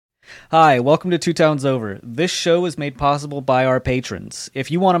Hi, welcome to Two Towns Over. This show is made possible by our patrons. If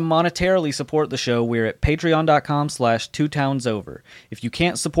you want to monetarily support the show, we're at patreon.com/twotowns-over. If you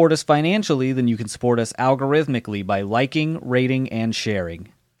can't support us financially, then you can support us algorithmically by liking, rating, and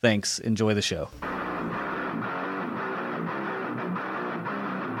sharing. Thanks. Enjoy the show.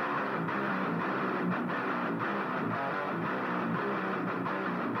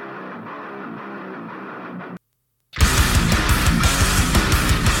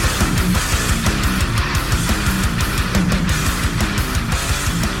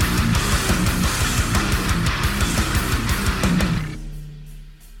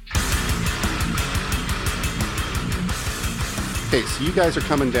 Okay, so you guys are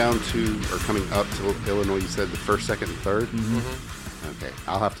coming up to Illinois, you said the 1st, 2nd, and 3rd? Mm-hmm. Okay,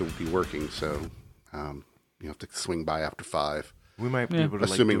 I'll have to be working, so you have to swing by after 5. We might be able to,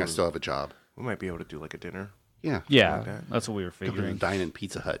 assuming I still have a job. We might be able to do like a dinner. Yeah. Yeah, like that. That's what we were figuring. Dine-in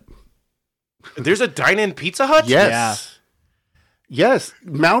Pizza Hut. There's a dine-in Pizza Hut? Yes. Yeah. Yes.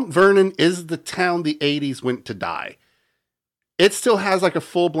 Mount Vernon is the town the 80s went to die. It still has like a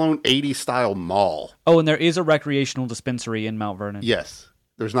full-blown 80s style mall. Oh, and there is a recreational dispensary in Mount Vernon. Yes.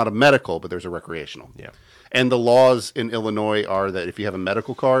 There's not a medical, but there's a recreational. Yeah. And the laws in Illinois are that if you have a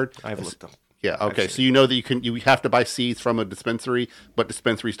medical card... I've looked them. Yeah, okay. So you know that you have to buy seeds from a dispensary, but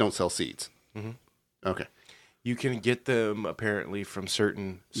dispensaries don't sell seeds. Mm-hmm. Okay. You can get them apparently from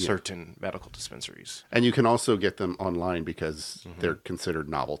certain medical dispensaries. And you can also get them online because they're considered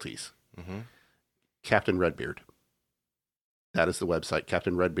novelties. Mm-hmm. Captain Redbeard. That is the website.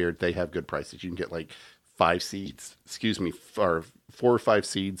 Captain Redbeard, they have good prices. You can get like 5 seeds, or 4 or 5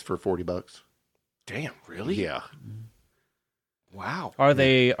 seeds for $40. Damn, really? Yeah. Wow. Are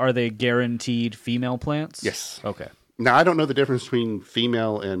they guaranteed female plants? Yes. Okay. Now, I don't know the difference between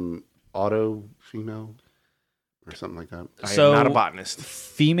female and auto female or something like that. I am not a botanist.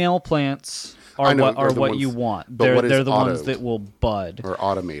 Female plants are what you want. They're the ones that will bud. Or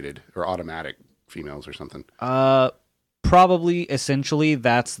automated or automatic females or something. Probably, essentially,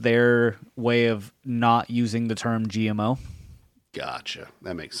 that's their way of not using the term GMO. Gotcha.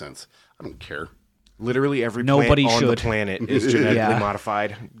 That makes sense. I don't care. Literally every Nobody plant on the should. planet is genetically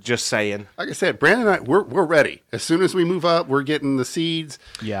modified. Just saying. Like I said, Brandon and I, we're ready. As soon as we move up, we're getting the seeds.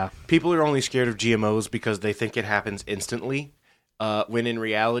 Yeah. People are only scared of GMOs because they think it happens instantly, when in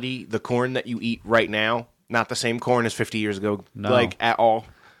reality, the corn that you eat right now, not the same corn as 50 years ago, like at all.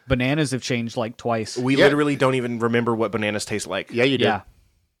 Bananas have changed like twice. We literally don't even remember what bananas taste like. Yeah, you do. Yeah.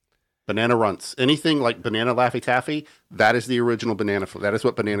 Banana runts. Anything like banana Laffy Taffy, that is the original banana. That is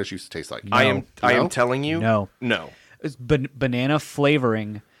what bananas used to taste like. I am telling you. No. Banana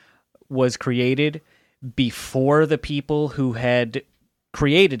flavoring was created before the people who had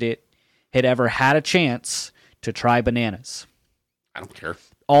created it had ever had a chance to try bananas. I don't care.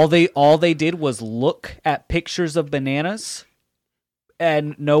 All they did was look at pictures of bananas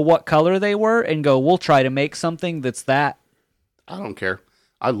and know what color they were and go, we'll try to make something that's that. I don't care.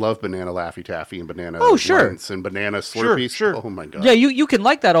 I love banana Laffy Taffy and banana runts and banana Slurpees. Sure. Oh my God. Yeah, you can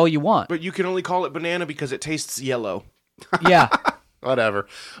like that all you want. But you can only call it banana because it tastes yellow. Yeah. Whatever.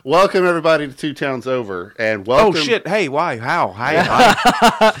 Welcome everybody to Two Towns Over, and welcome. Oh shit! Hey, why? How? Hi.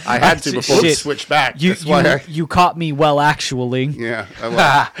 I had to before we switched back. You caught me well, actually. Yeah.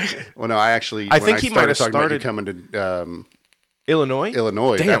 Well, no, I actually. I think he might have talking about you started coming to Illinois.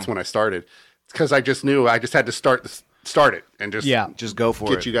 Damn. That's when I started. It's because I just knew I just had to start it and just go for it.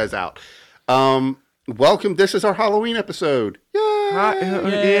 Get you guys out. Welcome. This is our Halloween episode.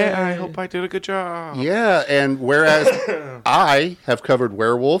 Yeah, I hope I did a good job. Yeah, and whereas I have covered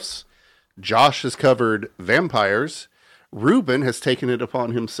werewolves, Josh has covered vampires, Rubin has taken it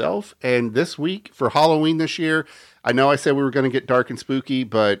upon himself, and this week for Halloween this year, I know I said we were going to get dark and spooky,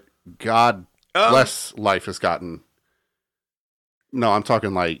 but God bless life has gotten... No, I'm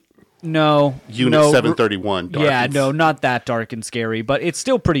talking like... No. Unit 731. Yeah, no, not that dark and scary, but it's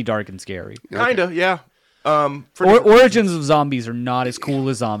still pretty dark and scary. Kinda, yeah. Origins of Zombies are not as cool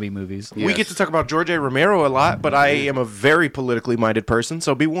as zombie movies. We get to talk about George A. Romero a lot, but I am a very politically minded person,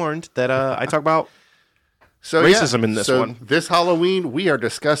 so be warned that I talk about racism in this one. This Halloween, we are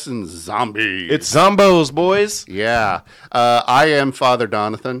discussing zombies. It's zombos, boys. Yeah. I am Father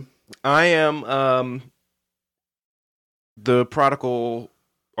Donathan. I am the prodigal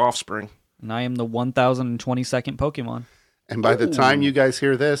offspring. And I am the 1022nd Pokemon. And by the time you guys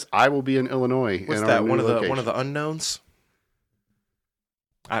hear this, I will be in Illinois. What's that? One of the unknowns?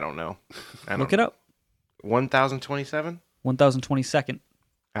 I don't know. Look it up. 1027? 1022nd.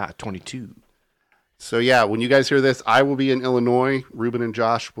 22. So yeah, when you guys hear this, I will be in Illinois. Reuben and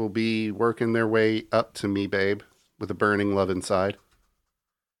Josh will be working their way up to me, babe, with a burning love inside.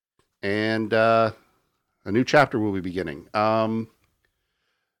 and a new chapter will be beginning.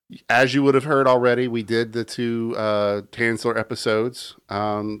 As you would have heard already, we did the 2 Tansler episodes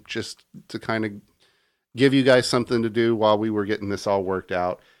just to kind of give you guys something to do while we were getting this all worked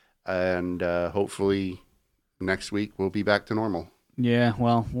out. And hopefully next week we'll be back to normal. Yeah,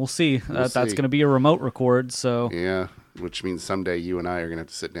 well, we'll see. That's see. going to be a remote record, so... Yeah, which means someday you and I are going to have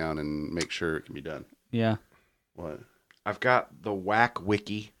to sit down and make sure it can be done. Yeah. What? I've got the Whack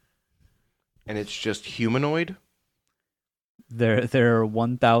Wiki, and it's just humanoid. There are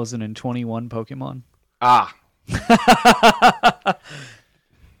 1,021 Pokemon. Ah.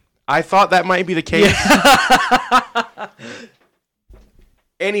 I thought that might be the case.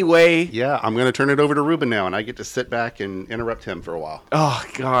 Anyway. Yeah, I'm going to turn it over to Rubin now, and I get to sit back and interrupt him for a while. Oh,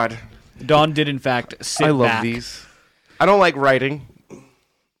 God. Dawn did, in fact, sit back. I love these. I don't like writing,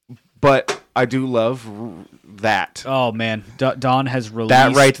 but I do love that. Oh, man. Dawn has released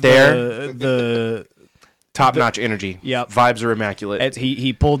that right there. The top-notch energy. Yep. Vibes are immaculate.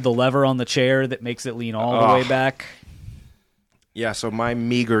 He pulled the lever on the chair that makes it lean all the way back. Yeah, so my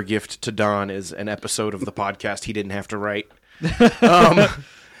meager gift to Don is an episode of the podcast he didn't have to write.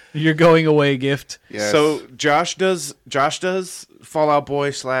 Your going away gift. Yes. So Josh does Fall Out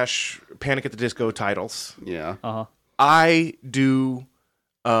Boy / Panic at the Disco titles. Yeah. Uh-huh. I do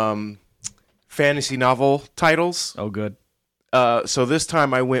fantasy novel titles. Oh, good. So this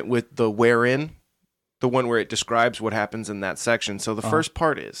time I went with the wherein, the one where it describes what happens in that section. So the first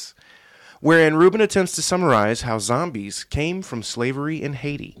part is wherein Rubin attempts to summarize how zombies came from slavery in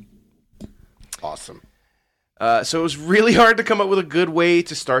Haiti. Awesome. So it was really hard to come up with a good way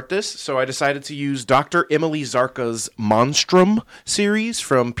to start this, so I decided to use Dr. Emily Zarka's Monstrum series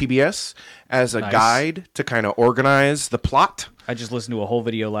from PBS as a guide to kind of organize the plot. I just listened to a whole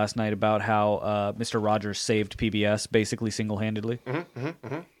video last night about how Mr. Rogers saved PBS basically single-handedly.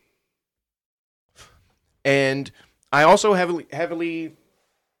 And I also heavily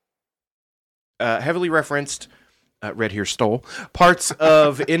referenced Red Here Stole parts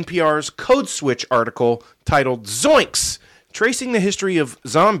of NPR's Code Switch article titled Zoinks! Tracing the history of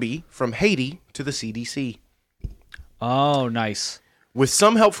zombie from Haiti to the CDC. Oh, nice. With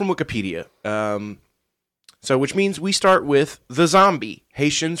some help from Wikipedia. So which means we start with the zombie,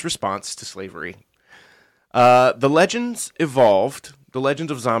 Haitians' response to slavery. The legends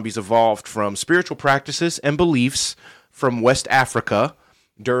of zombies evolved from spiritual practices and beliefs from West Africa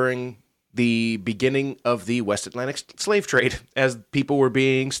during the beginning of the West Atlantic slave trade, as people were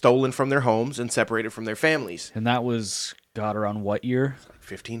being stolen from their homes and separated from their families. And that was, God, around what year?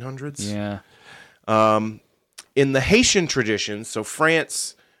 1500s? Yeah. In the Haitian tradition, so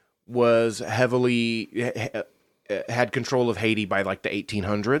France was heavily had control of Haiti by like the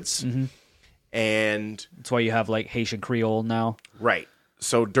 1800s. Mm-hmm. And that's why you have like Haitian Creole now. Right.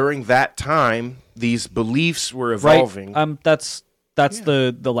 So during that time, these beliefs were evolving. Right. That's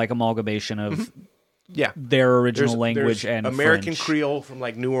the like amalgamation of their original language and American French. Creole from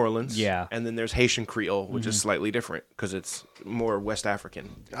like New Orleans. Yeah. And then there's Haitian Creole, which is slightly different because it's more West African.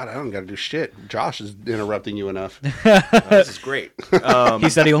 God, I don't got to do shit. Josh is interrupting you enough. This is great. He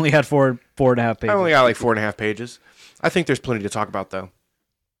said he only had four and a half pages. I only got like 4.5 pages. I think there's plenty to talk about though.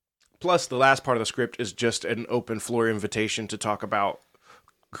 Plus, the last part of the script is just an open floor invitation to talk about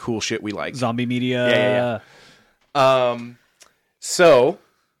cool shit we like. Zombie media. Yeah. So,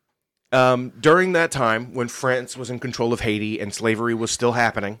 during that time, when France was in control of Haiti and slavery was still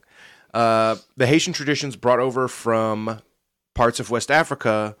happening, the Haitian traditions brought over from parts of West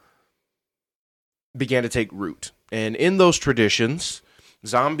Africa began to take root. And in those traditions,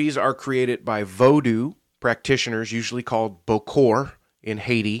 zombies are created by voodoo practitioners, usually called Bokor in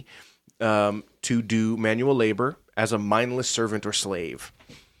Haiti, to do manual labor as a mindless servant or slave.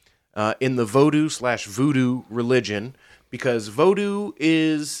 In the voodoo religion, because voodoo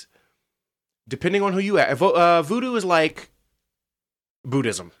is, depending on who you ask, voodoo is like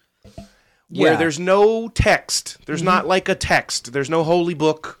Buddhism, where there's no text. There's not like a text. There's no holy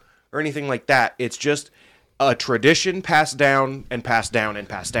book or anything like that. It's just a tradition passed down and passed down and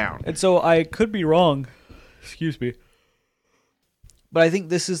passed down. And so I could be wrong. Excuse me. But I think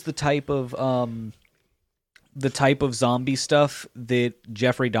this is the type of zombie stuff that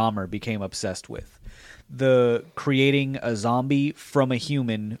Jeffrey Dahmer became obsessed with. The creating a zombie from a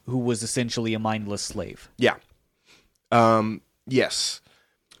human who was essentially a mindless slave. Yeah. Yes.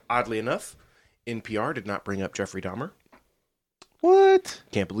 Oddly enough, NPR did not bring up Jeffrey Dahmer. What?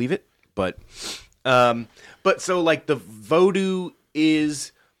 Can't believe it. But so like the voodoo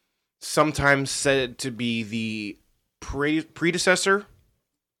is sometimes said to be the predecessor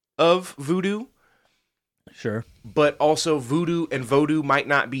of voodoo. Sure. but also voodoo and vodou might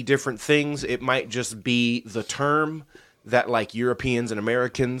not be different things. It might just be the term that like Europeans and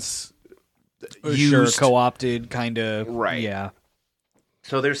Americans used. Sure, co-opted, kind of. Right. Yeah.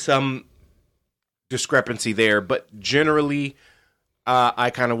 So there's some discrepancy there, but generally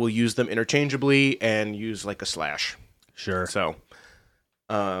I kind of will use them interchangeably and use like a slash. Sure. So,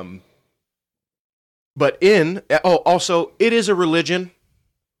 but also it is a religion.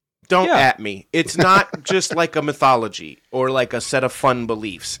 Don't at me. It's not just like a mythology or like a set of fun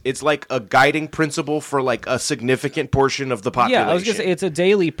beliefs. It's like a guiding principle for like a significant portion of the population. Yeah, I was going to say it's a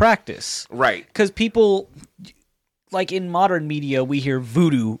daily practice. Right. Because people, like in modern media, we hear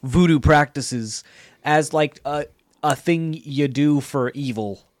voodoo practices as like a thing you do for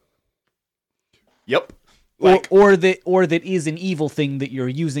evil. Yep. Or that is an evil thing that you're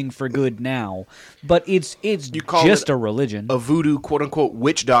using for good now, but it's just a religion. A voodoo quote unquote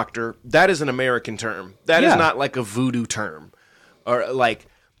witch doctor, that is an American term. That is not like a voodoo term, or like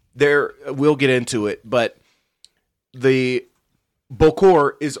we'll get into it. But the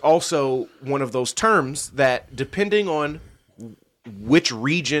Bokor is also one of those terms that, depending on which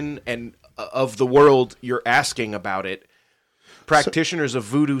region and of the world you're asking about it, practitioners of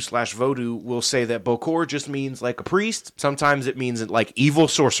voodoo/vodou will say that Bokor just means like a priest. Sometimes it means like evil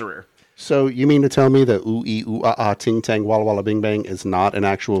sorcerer. So you mean to tell me that ooh ee ooh ah ah ting tang walla walla bing bang is not an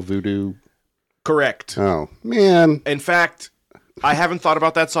actual voodoo? Correct. Oh man. In fact, I haven't thought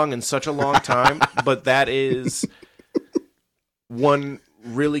about that song in such a long time, but that is one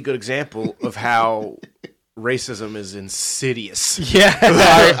really good example of how racism is insidious. Yeah.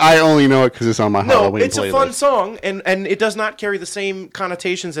 I only know it because it's on my Halloween playlist. It's a fun song, and it does not carry the same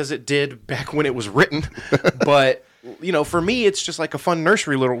connotations as it did back when it was written. But, for me, it's just like a fun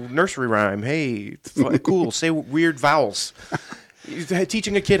little nursery rhyme. Hey, it's cool, say weird vowels.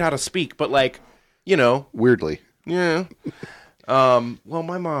 Teaching a kid how to speak, but weirdly. Yeah. Well,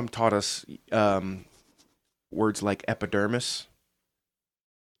 my mom taught us words like epidermis.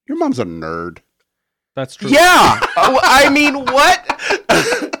 Your mom's a nerd. That's true. Yeah. I mean, what?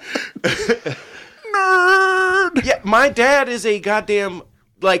 Nerd. Yeah, my dad is a goddamn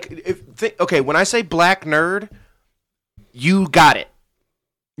when I say black nerd, you got it.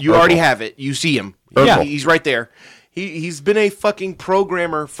 You already have it. You see him. Yeah. He's right there. He's been a fucking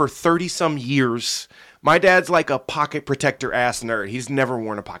programmer for 30 some years. My dad's like a pocket protector ass nerd. He's never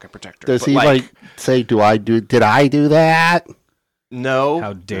worn a pocket protector. Does he say, did I do that? No.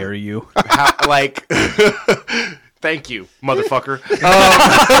 How dare you? Thank you, motherfucker.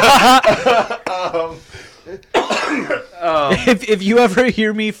 If you ever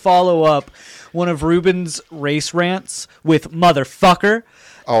hear me follow up one of Rubin's race rants with motherfucker,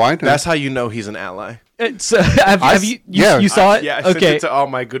 oh, I know. That's how you know he's an ally. have you saw it? Yeah, I sent it to all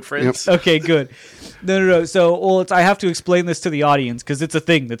my good friends. Yep. Okay, good. No. So, I have to explain this to the audience because it's a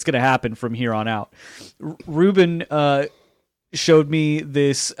thing that's going to happen from here on out. Rubin showed me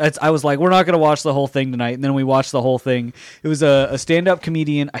this. I was like, we're not going to watch the whole thing tonight. And then we watched the whole thing. It was a stand-up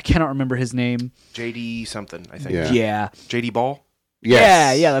comedian. I cannot remember his name. JD something, I think. Yeah. JD Ball?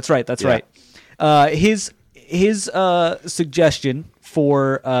 Yes. Yeah, that's right. That's right. His suggestion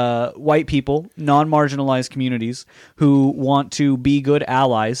for white people, non-marginalized communities who want to be good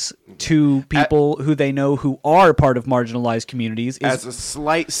allies to people who they know who are part of marginalized communities is... As a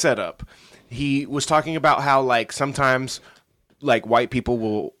slight setup, he was talking about how sometimes white people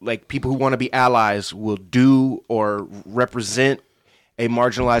will, people who want to be allies will do or represent a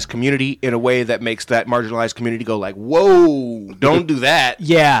marginalized community in a way that makes that marginalized community go whoa, don't do that.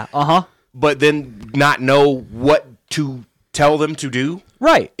 Yeah, But then not know what to tell them to do.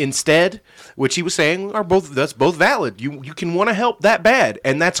 Right. Instead, which he was saying that's both valid. You can want to help that bad,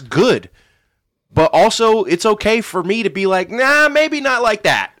 and that's good. But also, it's okay for me to be nah, maybe not like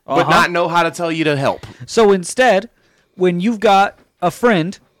that, but not know how to tell you to help. So instead, when you've got a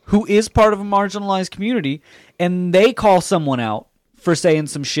friend who is part of a marginalized community and they call someone out for saying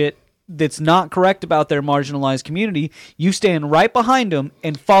some shit that's not correct about their marginalized community, you stand right behind them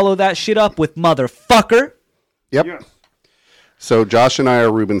and follow that shit up with motherfucker. Yep. Yeah. So Josh and I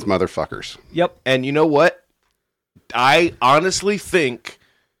are Rubin's motherfuckers. Yep. And you know what? I honestly think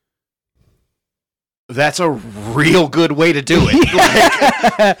that's a real good way to do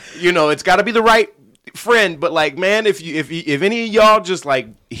it. It's got to be the right friend, but man, if any of y'all just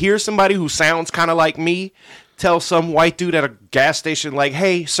hear somebody who sounds kind of like me tell some white dude at a gas station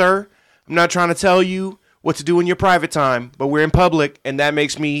hey sir, I'm not trying to tell you what to do in your private time, but we're in public and that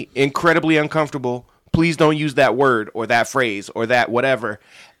makes me incredibly uncomfortable, please don't use that word or that phrase or that whatever,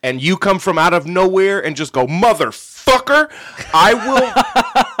 and you come from out of nowhere and just go motherfucker, I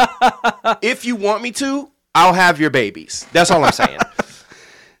will if you want me to, I'll have your babies. That's all I'm saying.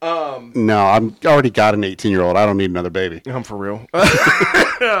 No, I'm already got an 18-year-old. I don't need another baby. I'm for real.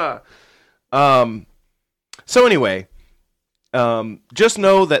 So anyway, just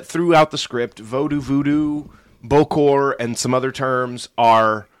know that throughout the script, voodoo, bokor, and some other terms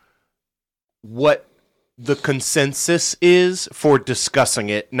are what the consensus is for discussing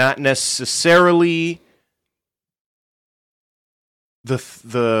it, not necessarily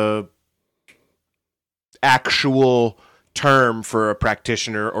the actual term for a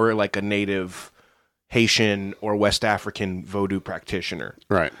practitioner or like a native Haitian or West African voodoo practitioner.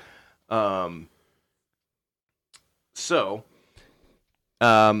 Right. In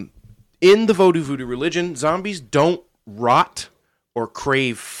the voodoo religion, zombies don't rot or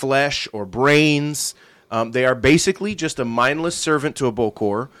crave flesh or brains. They are basically just a mindless servant to a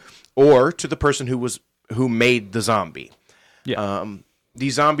bokor or to the person who made the zombie. Yeah.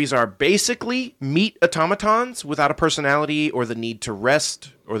 These zombies are basically meat automatons without a personality or the need to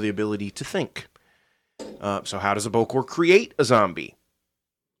rest or the ability to think. So how does a bokor create a zombie?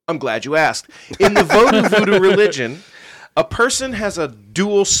 I'm glad you asked. In the voodoo religion, a person has a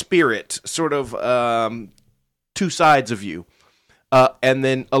dual spirit, sort of two sides of you, and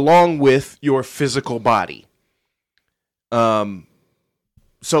then along with your physical body. So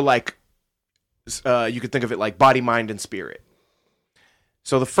like, you could think of it like body, mind, and spirit.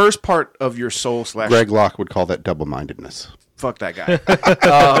 So the first part of your soul / Greg Locke would call that double-mindedness. Fuck that guy.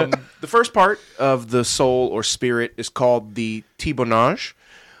 The first part of the soul or spirit is called the tibonage,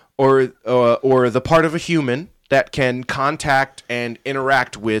 or the part of a human that can contact and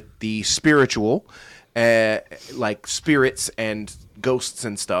interact with the spiritual, like spirits and ghosts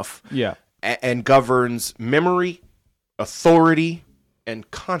and stuff. Yeah. And governs memory, authority,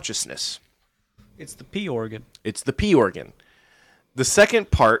 and consciousness. It's the P organ. It's the P organ. The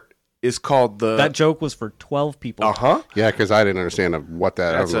second part is called the... That joke was for 12 people. Uh-huh. Yeah, because I didn't understand what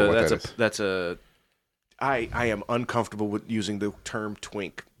that. I am uncomfortable with using the term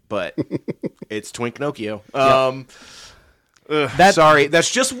twink, but it's Twink Nokia. Sorry,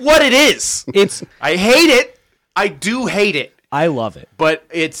 that's just what it is. I hate it. I do hate it. I love it. But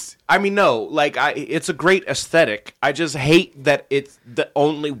it's a great aesthetic. I just hate that it's the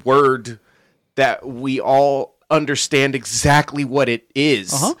only word that we all understand exactly what it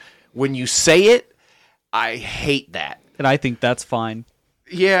is. Uh-huh. When you say it, I hate that. And I think that's fine.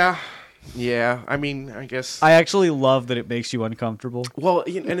 Yeah. I mean, I guess I actually love that it makes you uncomfortable. Well,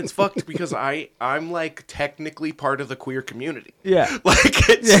 and it's fucked because I'm like technically part of the queer community. Yeah. Like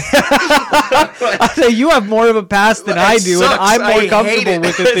it's I say you have more of a past than I do, sucks. and I'm more I comfortable hate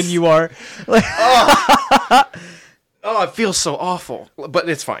with it. it than you are. Oh, it feels so awful. But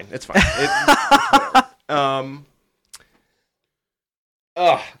it's fine. It's fine.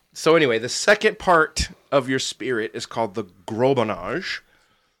 So anyway, the second part of your spirit is called the grobanage.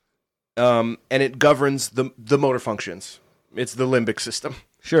 And it governs the motor functions. It's the limbic system.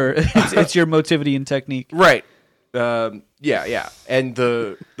 Sure. It's your motivity and technique. Right. Yeah. And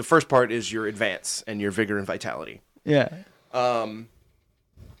the first part is your advance and your vigor and vitality. Yeah.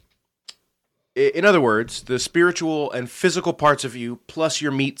 In other words, the spiritual and physical parts of you plus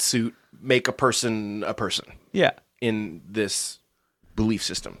your meat suit make a person a person. Yeah. In this belief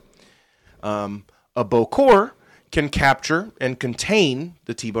system. A bokor can capture and contain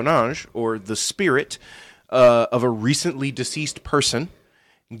the tibonage, or the spirit, of a recently deceased person,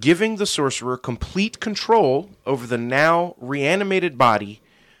 giving the sorcerer complete control over the now reanimated body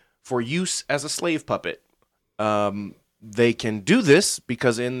for use as a slave puppet. They can do this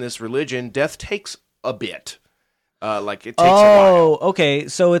because in this religion, death takes a bit. It takes a while. Oh, okay.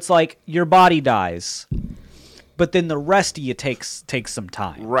 So it's like your body dies, but then the rest of you takes some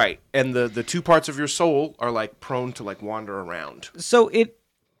time. Right. And the two parts of your soul are like prone to like wander around. So it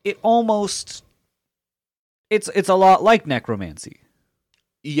almost it's a lot like necromancy.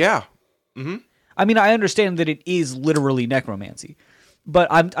 Yeah. Mm-hmm. I mean, I understand that it is literally necromancy, but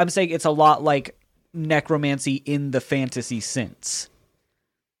I'm saying it's a lot like necromancy in the fantasy sense.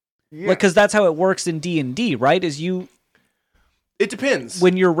 Yeah. Because that's how it works in D&D, right? It depends.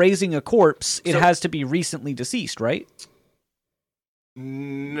 When you're raising a corpse, it has to be recently deceased, right?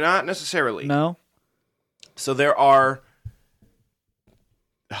 Not necessarily. No? So there are...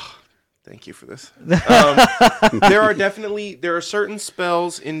 thank you for this. There are certain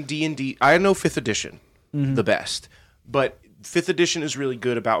spells in D&D. I know 5th edition the best, but 5th edition is really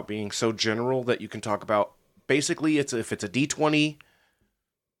good about being so general that you can talk about. Basically, if it's a D20,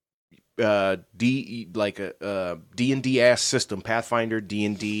 D&D ass system, Pathfinder,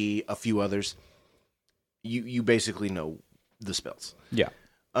 D&D, a few others, you basically know the spells. Yeah.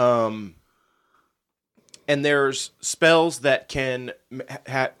 And And there's spells that can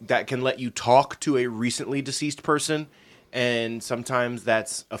let you talk to a recently deceased person, and sometimes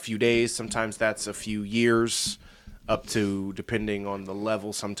that's a few days, sometimes that's a few years, up to depending on the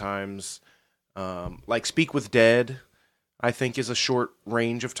level. Sometimes, like Speak with Dead, I think is a short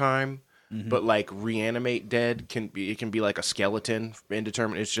range of time, but like Reanimate Dead can be like a skeleton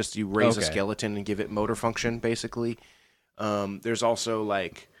indeterminate. It's just you raise a skeleton and give it motor function, basically. There's also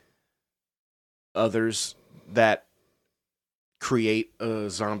like others that create a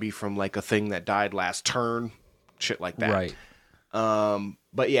zombie from like a thing that died last turn, shit like that. Right.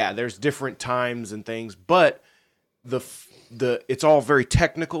 But yeah, there's different times and things, but the it's all very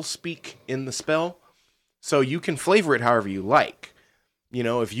technical speak in the spell, so you can flavor it however you like. You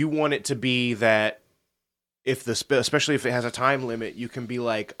know, if you want it to be that, if the spell, especially if it has a time limit, you can be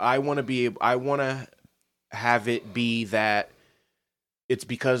like, I want to have it be that it's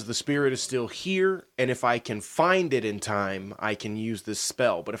because the spirit is still here, and if I can find it in time, I can use this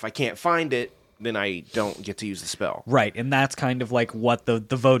spell. But if I can't find it, then I don't get to use the spell. Right, and that's kind of like what the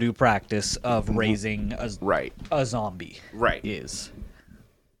Vodou practice of raising a zombie is.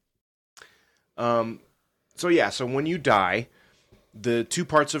 So yeah, so when you die, the two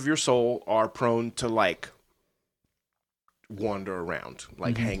parts of your soul are prone to like wander around,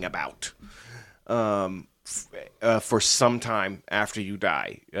 like hang about. For some time after you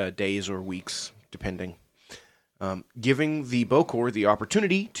die, days or weeks, depending. Giving the Bokor the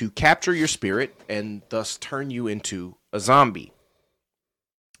opportunity to capture your spirit and thus turn you into a zombie.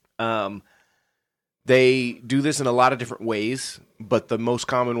 They do this in a lot of different ways, but the most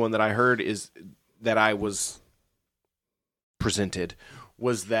common one that I heard is that I was presented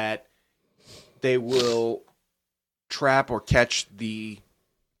was that they will trap or catch the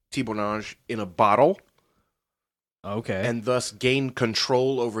Tibonage in a bottle. Okay. And thus gain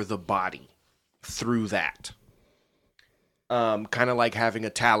control over the body through that. Kind of like having a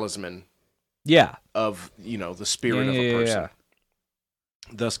talisman. Yeah. Of, the spirit of a person.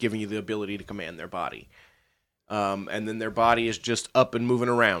 Thus giving you the ability to command their body. And then their body is just up and moving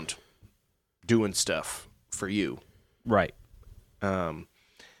around. Doing stuff for you. Right.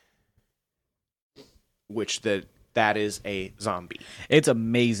 Which that is a zombie. It's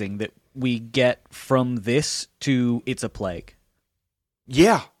amazing that we get from this to It's a Plague.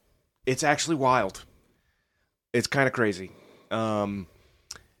 Yeah. It's actually wild. It's kind of crazy. It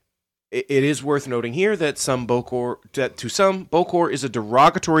is worth noting here that to some, Bokor is a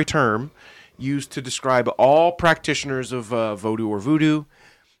derogatory term used to describe all practitioners of Vodou or Voodoo.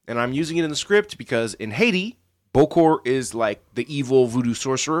 And I'm using it in the script because in Haiti, Bokor is like the evil voodoo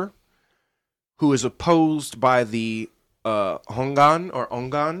sorcerer who is opposed by the Hongan or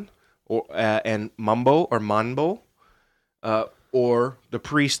Ongan and Mambo or Manbo, or the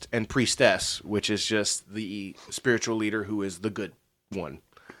priest and priestess, which is just the spiritual leader who is the good one.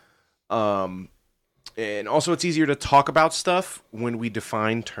 And also it's easier to talk about stuff when we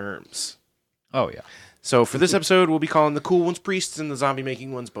define terms. Oh, yeah. So for this episode, we'll be calling the cool ones priests and the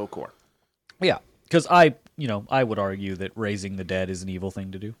zombie-making ones Bokor. Yeah, because I would argue that raising the dead is an evil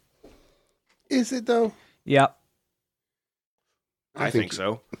thing to do. Is it, though? Yeah. I think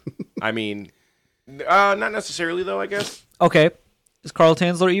so. I mean, not necessarily, though, I guess. Okay. Is Carl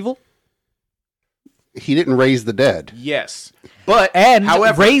Tanzler evil? He didn't raise the dead. Yes. But,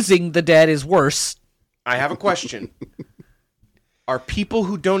 however, raising the dead is worse. I have a question. Are people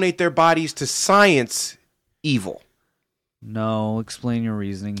who donate their bodies to science evil? No, explain your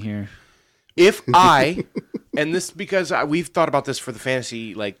reasoning here. If I, and this because we've thought about this for the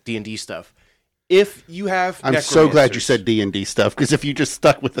fantasy, like D&D stuff. If you have I'm so glad you said D&D stuff, because if you just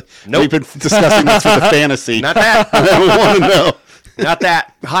stuck with we've been discussing this with the fantasy. Not that. I don't want to know. Not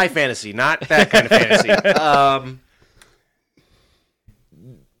that high fantasy, not that kind of fantasy.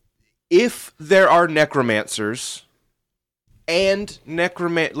 If there are necromancers and you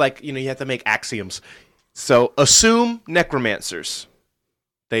have to make axioms. So assume necromancers.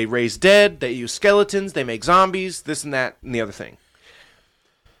 They raise dead, they use skeletons, they make zombies, this and that and the other thing.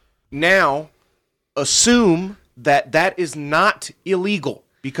 Now, assume that is not illegal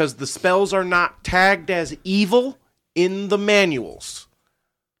because the spells are not tagged as evil in the manuals.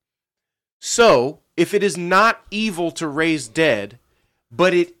 So, if it is not evil to raise dead,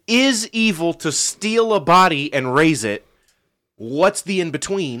 but it is evil to steal a body and raise it, what's the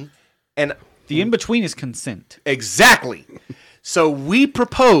in-between? And the in-between is consent. Exactly. So we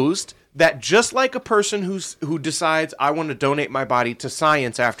proposed that just like a person who decides I want to donate my body to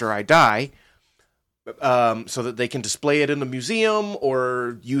science after I die, so that they can display it in a museum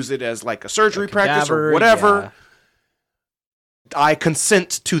or use it as like a surgery practice or whatever, I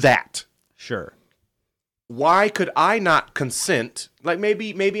consent to that. Sure. why could I not consent? Like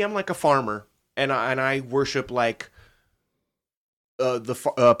maybe I'm like a farmer and I worship like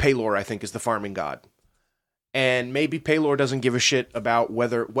Pelor, I think is the farming god. And maybe Pelor doesn't give a shit about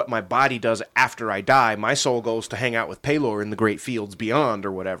what my body does after I die. My soul goes to hang out with Pelor in the great fields beyond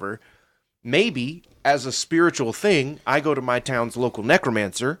or whatever. Maybe, as a spiritual thing, I go to my town's local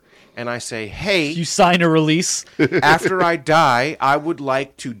necromancer and I say, hey... You sign a release. After I die, I would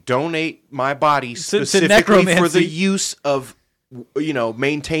like to donate my body specifically necromancy. For the use of,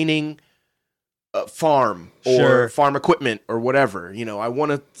 maintaining a farm or farm equipment or whatever. I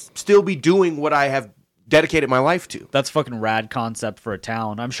want to still be doing what I have dedicated my life to. That's a fucking rad concept for a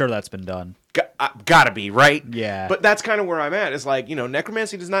town. I'm sure that's been done. Gotta be, right? Yeah. But that's kind of where I'm at. It's like,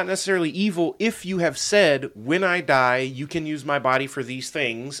 necromancy is not necessarily evil if you have said, when I die, you can use my body for these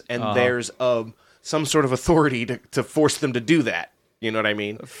things, and there's some sort of authority to force them to do that. You know what I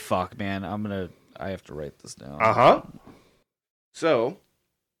mean? Fuck, man. I have to write this down. Uh-huh. So,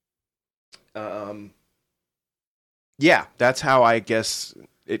 yeah, that's how I guess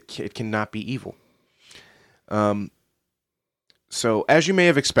it cannot be evil. So, as you may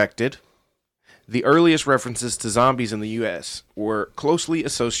have expected, the earliest references to zombies in the U.S. were closely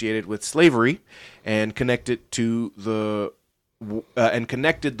associated with slavery and connected the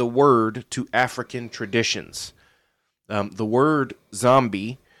word to African traditions. The word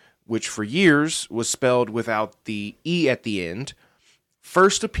zombie, which for years was spelled without the E at the end,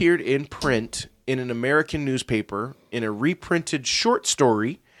 first appeared in print in an American newspaper in a reprinted short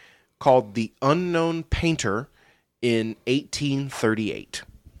story called The Unknown Painter in 1838.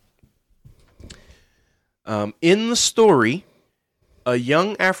 In the story, a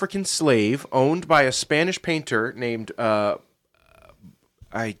young African slave owned by a Spanish painter named,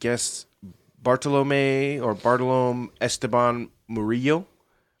 Bartolome Esteban Murillo.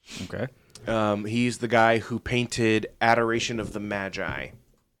 Okay. He's the guy who painted Adoration of the Magi,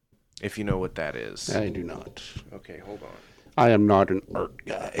 if you know what that is. I do not. Okay, hold on. I am not an art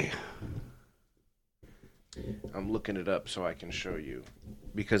guy. I'm looking it up so I can show you,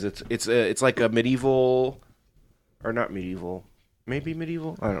 because it's like a medieval, or not medieval, maybe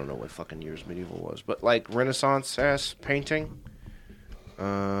medieval. I don't know what fucking years medieval was, but like Renaissance ass painting.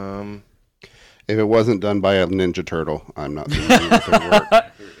 If it wasn't done by a Ninja Turtle, I'm not thinking if it worked.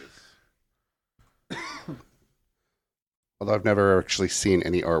 Here it is. Although I've never actually seen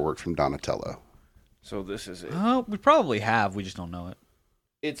any artwork from Donatello. So this is it. We probably have. We just don't know it.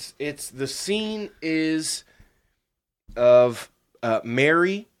 It's the scene is of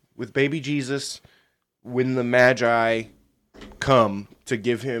Mary with baby Jesus when the Magi come to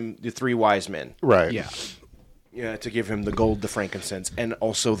give him the three wise men. Right. Yeah, to give him the gold, the frankincense, and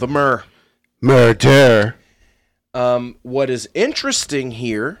also the myrrh. Murder. What is interesting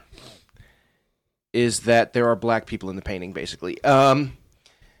here is that there are black people in the painting, basically.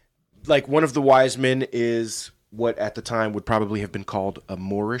 Like one of the wise men is what at the time would probably have been called a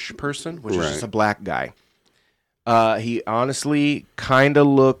Moorish person, which is just a black guy. He honestly kind of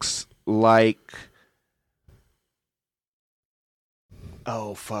looks like...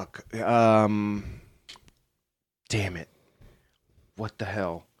 Oh, fuck. Damn it. What the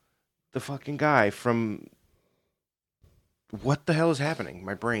hell? The fucking guy from... What the hell is happening?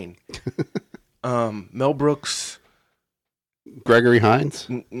 My brain. Mel Brooks... Gregory Hines?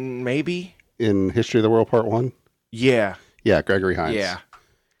 Maybe? In History of the World Part 1? Yeah. Yeah, Gregory Hines.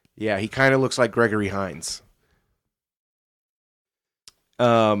 Yeah, he kind of looks like Gregory Hines.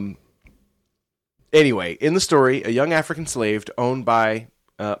 Anyway, in the story, a young African slave owned by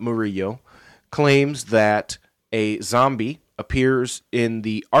Murillo claims that a zombie appears in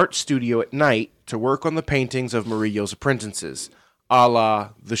the art studio at night to work on the paintings of Murillo's apprentices, a la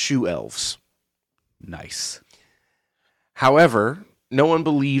the Shoe Elves. Nice. However, no one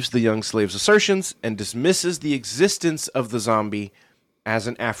believes the young slave's assertions and dismisses the existence of the zombie as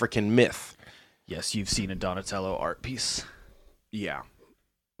an African myth. Yes, you've seen a Donatello art piece. Yeah.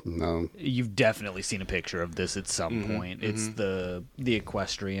 No. You've definitely seen a picture of this at some point. It's the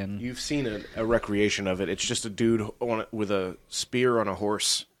equestrian. You've seen a recreation of it. It's just a dude with a spear on a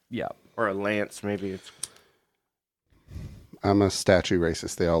horse. Yeah. Or a lance, maybe. I'm a statue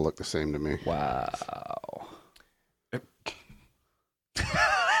racist. They all look the same to me. Wow.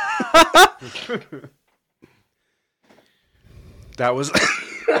 That was...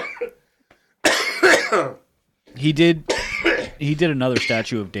 He did another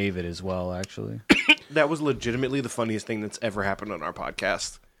statue of David as well, actually. That was legitimately the funniest thing that's ever happened on our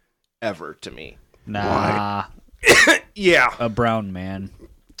podcast. Ever, to me. Nah. Yeah. A brown man.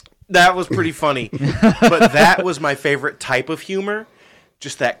 That was pretty funny. But that was my favorite type of humor.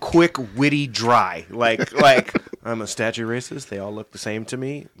 just that quick, witty, dry. Like I'm a statue racist. They all look the same to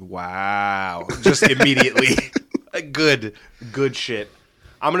me. Wow. Just immediately. Good shit.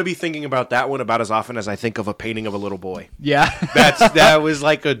 I'm going to be thinking about that one about as often as I think of a painting of a little boy. Yeah. That was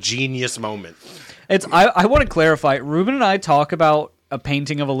like a genius moment. I want to clarify. Ruben and I talk about a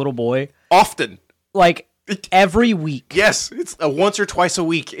painting of a little boy Often. like every week. Yes, it's once or twice a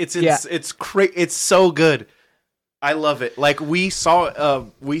week. It's so good. I love it. Like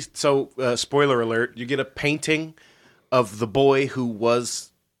spoiler alert, you get a painting of the boy who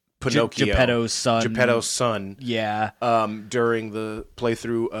was Pinocchio, Geppetto's son. Yeah. During the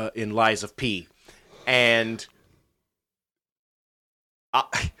playthrough in Lies of P. And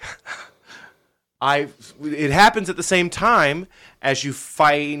it happens at the same time as you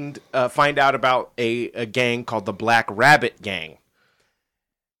find out about a gang called the Black Rabbit Gang,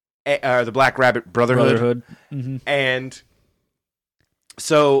 the Black Rabbit Brotherhood. Mm-hmm. And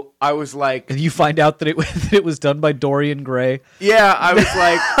so I was like, you find out that it was done by Dorian Gray. Yeah, I was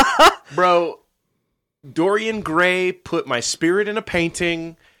like, bro, Dorian Gray put my spirit in a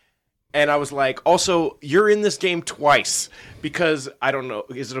painting. And I was like, also, you're in this game twice because I don't know.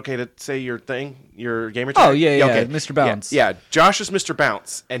 Is it okay to say your thing, your gamer tag? Oh yeah, okay. Mr. Bounce. Yeah, Josh is Mr.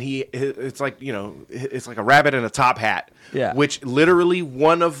 Bounce, and it's like it's like a rabbit in a top hat. Yeah, which literally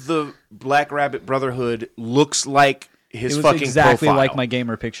one of the Black Rabbit Brotherhood looks like his fucking exactly profile. like my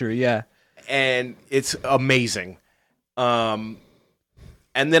gamer picture. Yeah, and it's amazing.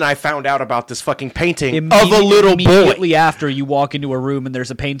 And then I found out about this fucking painting of a little boy. Immediately after you walk into a room and there's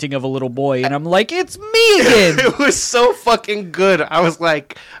a painting of a little boy, and I'm like, it's me again. It was so fucking good. I was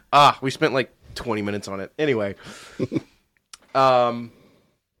like, we spent like 20 minutes on it. Anyway.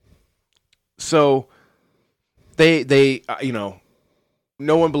 So they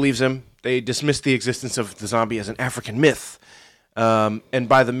no one believes him. They dismiss the existence of the zombie as an African myth. And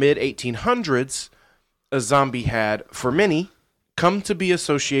by the mid-1800s, a zombie had, for many, come to be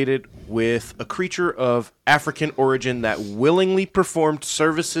associated with a creature of African origin that willingly performed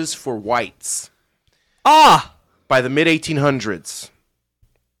services for whites. By the mid-1800s,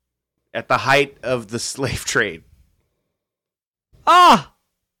 at the height of the slave trade. I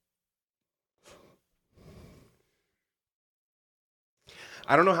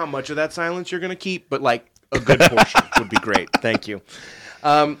don't know how much of that silence you're going to keep, but like a good portion would be great. Thank you.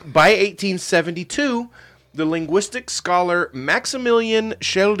 By 1872... the linguistic scholar Maximilien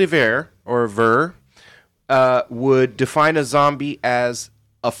Cheldever, or Ver, would define a zombie as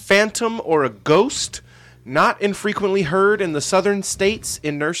a phantom or a ghost not infrequently heard in the southern states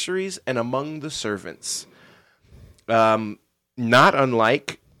in nurseries and among the servants. Not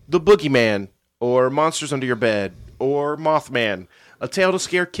unlike the boogeyman, or monsters under your bed, or Mothman, a tale to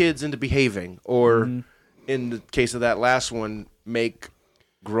scare kids into behaving, or, in the case of that last one, make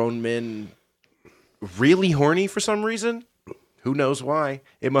grown men really horny for some reason. Who knows why?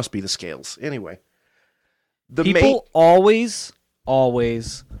 It must be the scales. Anyway. People always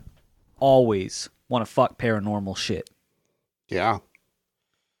want to fuck paranormal shit. Yeah.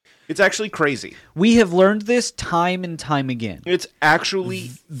 It's actually crazy. We have learned this time and time again. It's actually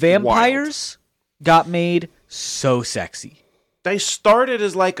vampires got made so sexy. They started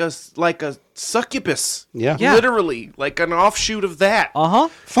as like a succubus. Yeah. Literally. Like an offshoot of that.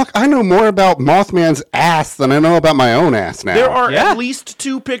 Fuck, I know more about Mothman's ass than I know about my own ass now. There are at least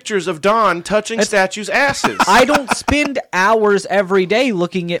 2 pictures of Dawn touching statues' asses. I don't spend hours every day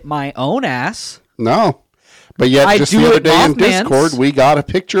looking at my own ass. No. But yet, just the other day in Discord, we got a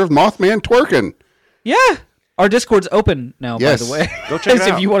picture of Mothman twerking. Yeah. Our Discord's open now, by the way. Go check it out.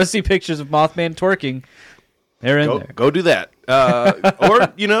 If you want to see pictures of Mothman twerking, they're in there. Go do that.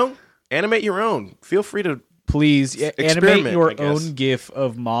 Or, animate your own. Feel free to please animate your own GIF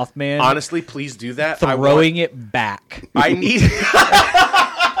of Mothman. Honestly, please do that. Throwing it back. I need...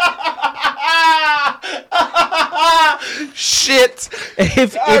 Shit.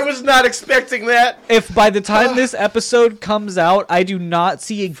 I was not expecting that. If by the time this episode comes out, I do not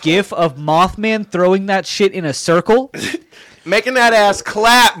see a GIF of Mothman throwing that shit in a circle... Making that ass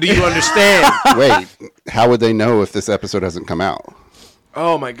clap, do you understand? Wait, how would they know if this episode hasn't come out?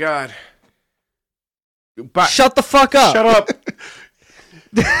 Oh my god. Shut the fuck up. Shut up.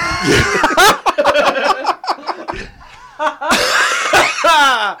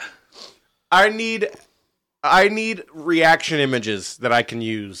 I need reaction images that I can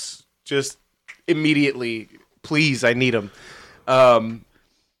use just immediately. Please, I need them.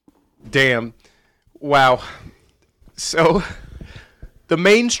 Damn. Wow. So, the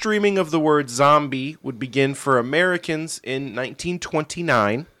mainstreaming of the word zombie would begin for Americans in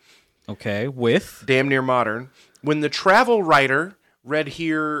 1929. Okay, with? Damn near modern. When the travel writer read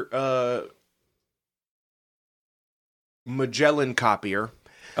here Magellan copier.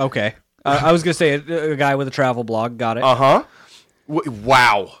 Okay. I was going to say a guy with a travel blog. Got it. Uh-huh.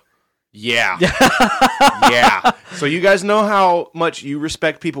 Wow. Yeah. Yeah. So you guys know how much you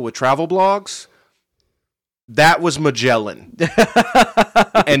respect people with travel blogs? That was Magellan.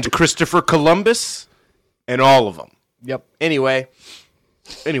 And Christopher Columbus and all of them. Yep. Anyway,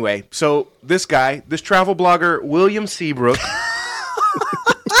 so this guy, this travel blogger, William Seabrook,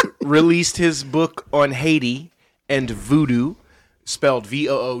 released his book on Haiti and voodoo, spelled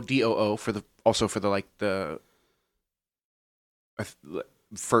Voodoo for the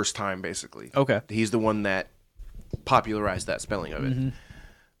first time, basically. Okay. He's the one that popularized that spelling of it.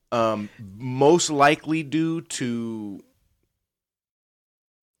 Most likely due to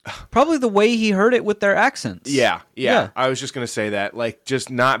probably the way he heard it with their accents. Yeah. I was just gonna say that, like, just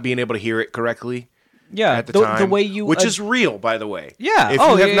not being able to hear it correctly. Yeah, at the time, the way you, which is real, by the way. Yeah. If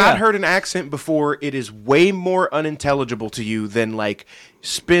you have not heard an accent before, it is way more unintelligible to you than, like,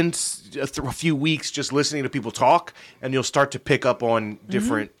 spend a few weeks just listening to people talk, and you'll start to pick up on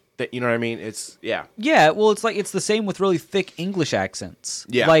different. You know what I mean? It's Yeah. Well, it's like it's the same with really thick English accents.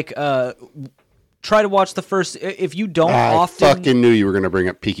 Yeah. Like, try to watch the first. If you don't often, I fucking knew you were going to bring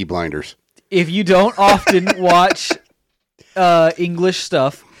up Peaky Blinders. If you don't often watch English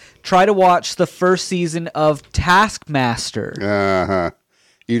stuff, try to watch the first season of Taskmaster. Uh-huh.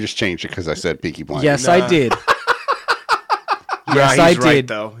 You just changed it because I said Peaky Blinders. Yes, I did. Yes, he's I right, did.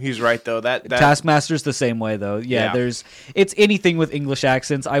 though. He's right, though. That Taskmaster's the same way, though. Yeah, Yeah. it's anything with English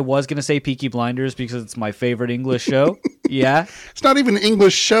accents. I was gonna say Peaky Blinders because it's my favorite English show. Yeah, It's not even an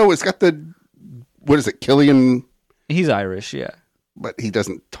English show. It's got what is it, Killian? he's Irish. Yeah, But he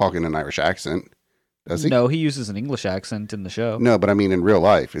doesn't talk in an Irish accent, does he? no, he uses an English accent in the show. No, but I mean in real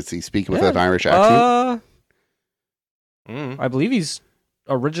life. Is he speaking with an Irish accent? I believe he's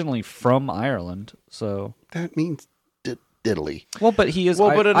originally from Ireland. So, That means diddly. well, but he is. Well,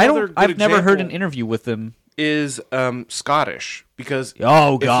 but another good I've never heard an example- interview with him. is Scottish, because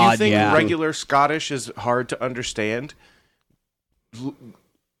Oh if you God, think yeah. regular Scottish is hard to understand,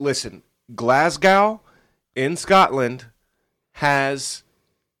 listen, Glasgow in Scotland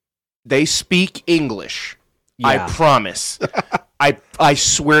they speak English. Yeah. I promise. I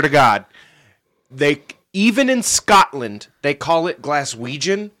swear to God. Even in Scotland, they call it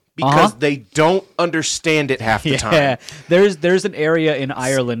Glaswegian because they don't understand it half the time. Yeah, there's an area in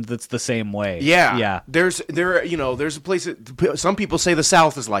Ireland that's the same way. Yeah. There's a place some people say the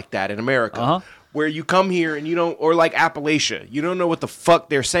South is like that in America. Where you come here and you don't, or like Appalachia, you don't know what the fuck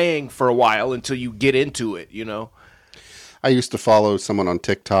they're saying for a while until you get into it, you know? I used to follow someone on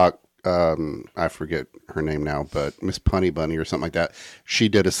TikTok. I forget her name now, but Miss Punny Bunny or something like that. She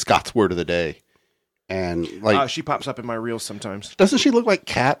did a Scots word of the day. And like she pops up in my reels sometimes. doesn't she look like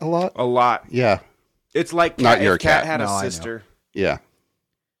Cat a lot? A lot. Yeah. It's like Not Cat, your if Cat Cat. had No, a I know. sister. Yeah.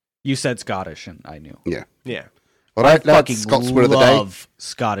 You said Scottish, and I knew. Yeah. Yeah. Well, I that's fucking Scots word of the day. love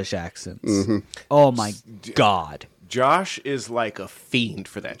Scottish accents. Oh my God. Josh is like a fiend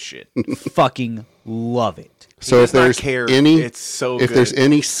for that shit. Fucking love it. So if does not there's care. any, It's so if good. there's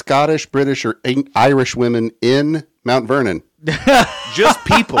any Scottish, British, or Irish women in Mount Vernon, Just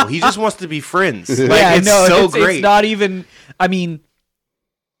people. He just wants to be friends. Like, Yeah, it's no, so it's great. not even. I mean,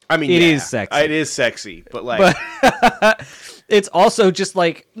 it it is sexy. It is sexy, but like, but it's also just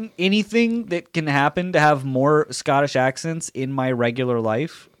like anything that can happen to have more Scottish accents in my regular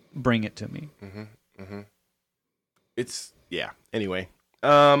life. Bring it to me. it's Anyway,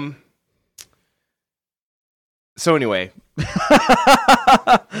 so anyway,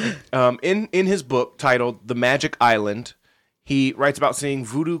 in his book titled "The Magic Island," he writes about seeing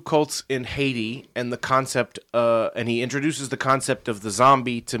voodoo cults in Haiti and the concept, and he introduces the concept of the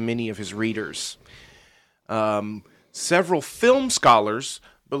zombie to many of his readers. Several film scholars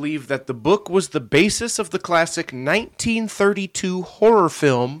believe that the book was the basis of the classic 1932 horror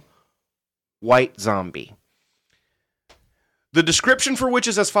film White Zombie. The description for which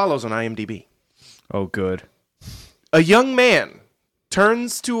is as follows on IMDb. Oh, good. A young man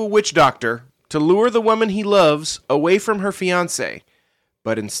turns to a witch doctor to lure the woman he loves away from her fiancé,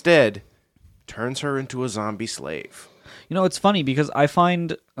 but instead turns her into a zombie slave. You know, it's funny because I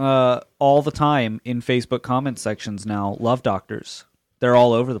find all the time in Facebook comment sections now love doctors. They're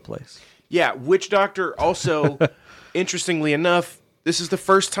all over the place. Yeah, witch doctor also, interestingly enough, this is the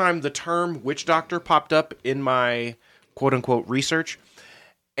first time the term witch doctor popped up in my quote-unquote research,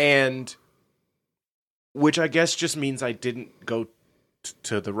 and which I guess just means I didn't go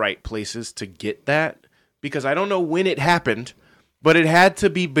to the right places to get that, because I don't know when it happened, but it had to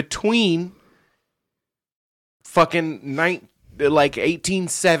be between fucking like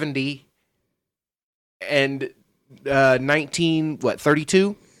 1870 and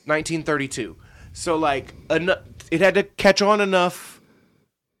 1932. So like it had to catch on enough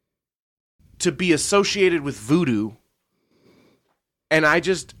to be associated with voodoo. And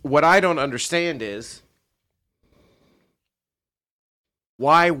what I don't understand is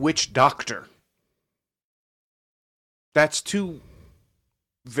why witch doctor? That's two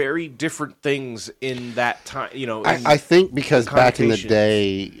very different things in that time, I think because back in the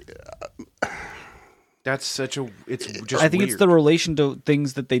day, that's it's just I think weird. it's the relation to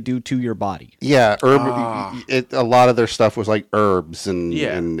things that they do to your body. yeah, a lot of their stuff was like herbs and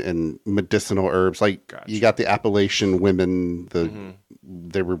Yeah. and medicinal herbs. Like Gotcha. you got the Appalachian women,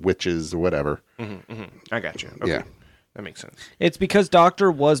 they were witches or whatever. I got you. Okay. Yeah. That makes sense. It's because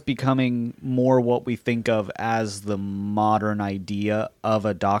doctor was becoming more what we think of as the modern idea of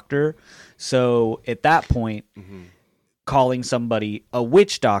a doctor. So at that point, calling somebody a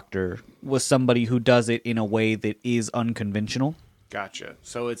witch doctor was somebody who does it in a way that is unconventional. Gotcha.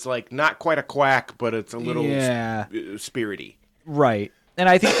 So it's like not quite a quack, but it's a little Yeah. spirity. Right. And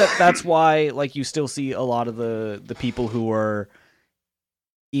I think that's why like you still see a lot of the people who are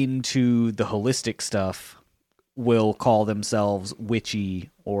into the holistic stuff will call themselves witchy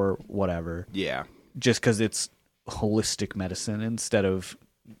or whatever. Yeah. Just because it's holistic medicine instead of,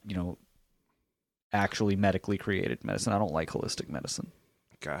 actually medically created medicine. I don't like holistic medicine.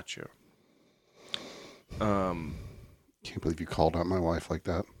 Gotcha. Can't believe you called out my wife like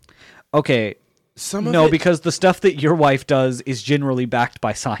that. Okay. Because the stuff that your wife does is generally backed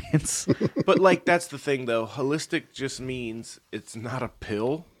by science. But like that's the thing though. Holistic just means it's not a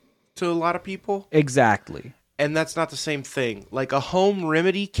pill to a lot of people. Exactly. And that's not the same thing. Like a home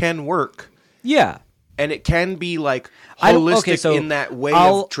remedy can work. Yeah. And it can be like I don't- holistic okay, so in that way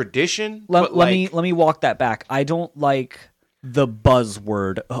I'll- of tradition. Let but like, me walk that back. I don't like the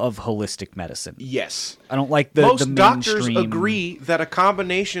buzzword of holistic medicine. yes. I don't like the Most doctors mainstream- agree that a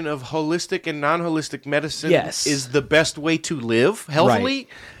combination of holistic and non-holistic medicine Yes. is the best way to live healthily.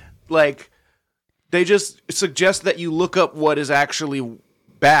 Like they just suggest that you look up what is actually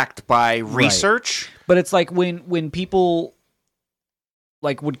backed by research. But it's like when people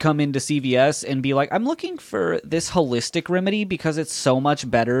like would come into CVS and be like, I'm looking for this holistic remedy because it's so much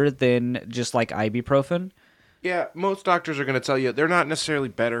better than just like ibuprofen. Yeah, most doctors are going to tell you they're not necessarily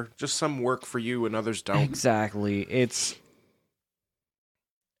better. Just some work for you and others don't. Exactly.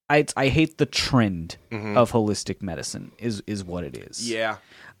 I hate the trend of holistic medicine is what it is. Yeah.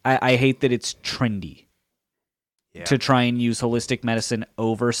 I hate that it's trendy Yeah. to try and use holistic medicine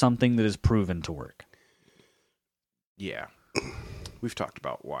over something that is proven to work. Yeah. We've talked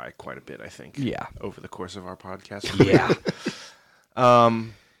about why quite a bit, I think. Yeah. Over the course of our podcast. Yeah.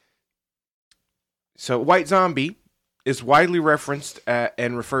 So White Zombie is widely referenced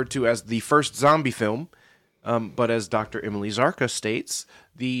and referred to as the first zombie film. But as Dr. Emily Zarka states,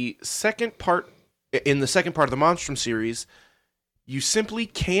 in the second part of the Monstrum series, you simply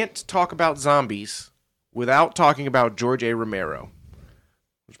can't talk about zombies without talking about George A. Romero.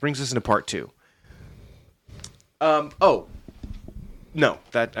 Which brings us into part 2. I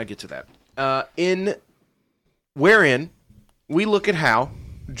get to that. Wherein we look at how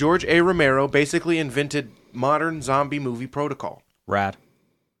George A. Romero basically invented modern zombie movie protocol. Rad.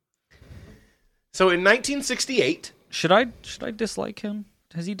 So in 1968, Should I dislike him?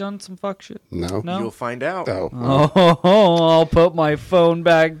 Has he done some fuck shit? No. No. you'll find out. Oh. I'll put my phone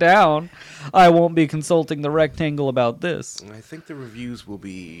back down. I won't be consulting the rectangle about this. I think the reviews will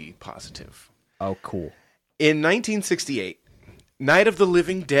be positive. Oh, cool. In 1968, Night of the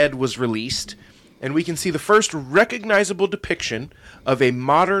Living Dead was released, and we can see the first recognizable depiction of a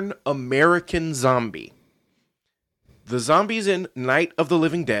modern American zombie. The zombies in Night of the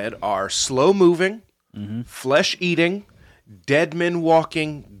Living Dead are slow-moving, flesh-eating, dead men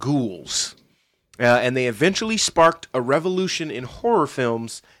walking ghouls. And they eventually sparked a revolution in horror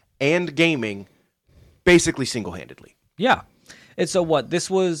films and gaming, basically single-handedly. Yeah. And so what? This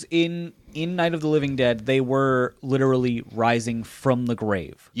was in Night of the Living Dead, they were literally rising from the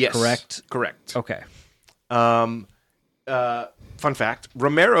grave. Yes. Correct? Correct. Okay. Fun fact,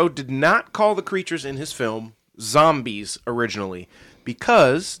 Romero did not call the creatures in his film zombies originally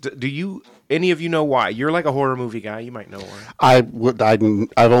because, any of you know why? You're like a horror movie guy. You might know why.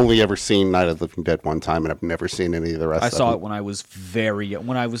 I've only ever seen Night of the Living Dead one time, and I've never seen any of the rest. I of saw them. it when I was very young.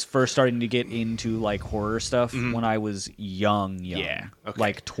 When I was first starting to get into like horror stuff, when I was young. Yeah, okay.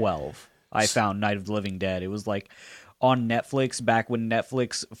 Like 12. I found Night of the Living Dead. It was like on Netflix back when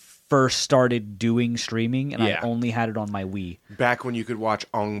Netflix first started doing streaming, and I only had it on my Wii. Back when you could watch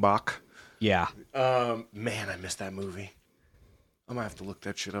Ong Bak. Yeah. Man, I missed that movie. I'm gonna have to look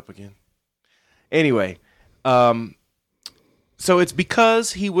that shit up again. Anyway, so it's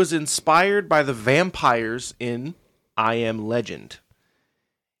because he was inspired by the vampires in I Am Legend.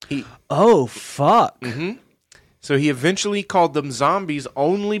 Oh, fuck. Mm-hmm. So he eventually called them zombies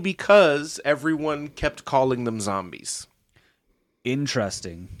only because everyone kept calling them zombies.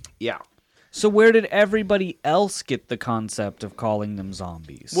 Interesting. Yeah. So where did everybody else get the concept of calling them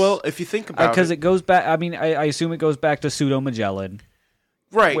zombies? Well, if you think about it... Because it goes back... I mean, I assume it goes back to Pseudo-Magellan.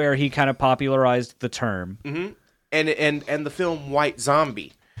 Right. Where he kind of popularized the term. Mm-hmm. And the film White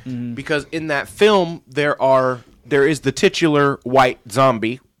Zombie. Mm-hmm. Because in that film, there is the titular white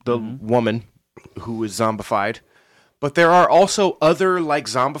zombie, the woman who is zombified. But there are also other, like,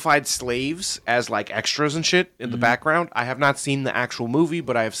 zombified slaves as, like, extras and shit in the background. I have not seen the actual movie,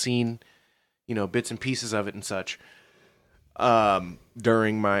 but I have seen... bits and pieces of it and such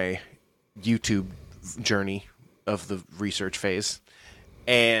during my YouTube journey of the research phase.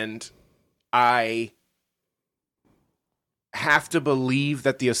 And I have to believe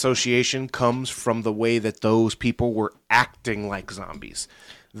that the association comes from the way that those people were acting like zombies.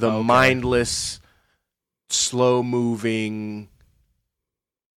 The mindless, slow-moving,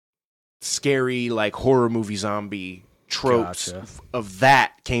 scary, like, horror movie zombie tropes of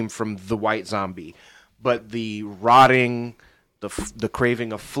that came from the white zombie, but the rotting, the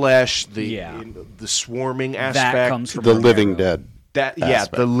craving of flesh, the swarming aspect, that comes from the Romero. living dead.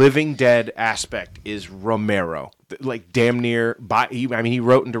 The living dead aspect is Romero. Like damn near. He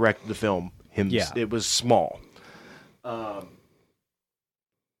wrote and directed the film. It was small, and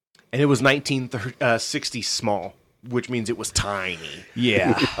it was 1960 small, which means it was tiny.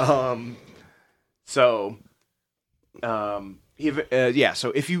 Yeah. So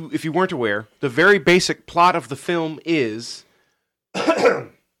if you weren't aware, the very basic plot of the film is a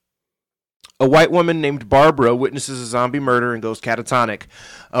white woman named Barbara witnesses a zombie murder and goes catatonic.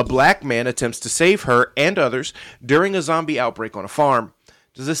 A black man attempts to save her and others during a zombie outbreak on a farm.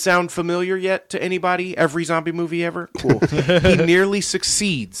 Does this sound familiar yet to anybody? Every zombie movie ever? Cool. He nearly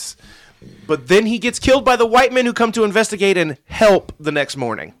succeeds, but then he gets killed by the white men who come to investigate and help the next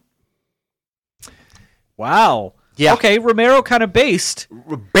morning. Wow. Yeah. Okay, Romero kind of based.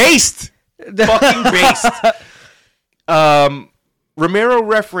 Based! Fucking based. Romero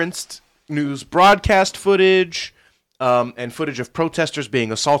referenced news broadcast footage and footage of protesters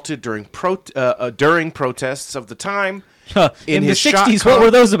being assaulted during protests of the time. In the 60s, what were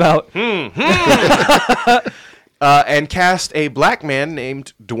those about? And cast a black man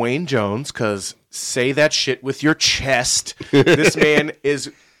named Dwayne Jones, because say that shit with your chest. This man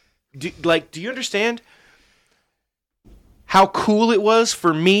is... Do you understand how cool it was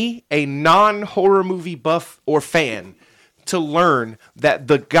for me, a non-horror movie buff or fan, to learn that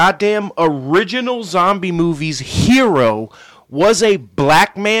the goddamn original zombie movie's hero was a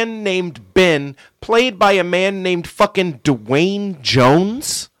black man named Ben, played by a man named fucking Dwayne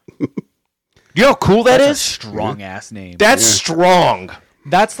Jones? You know how cool that's a strong-ass name. That's strong.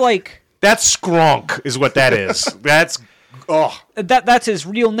 That's like... That's skronk is what that is. That's... Oh. That's his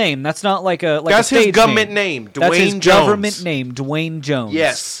real name. That's not like a that's a stage his government name. Dwayne That's his Jones. government name, Dwayne Jones.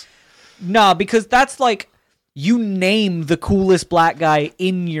 Yes. Nah, because that's like you name the coolest black guy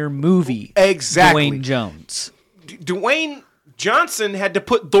in your movie. Exactly. Dwayne Jones. Dwayne Johnson had to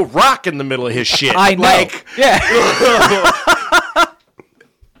put The Rock in the middle of his shit. I know. Like, yeah.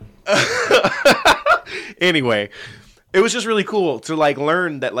 Anyway, it was just really cool to like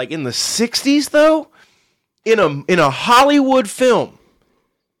learn that like in the 60s though, in a Hollywood film,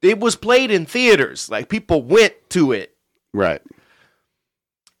 it was played in theaters. Like people went to it. Right.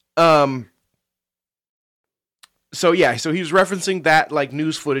 So he was referencing that like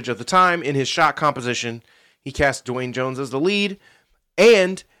news footage of the time in his shot composition. He cast Dwayne Jones as the lead,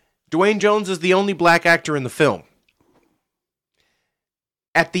 and Dwayne Jones is the only black actor in the film.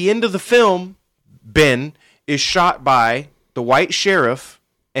 At the end of the film, Ben is shot by the white sheriff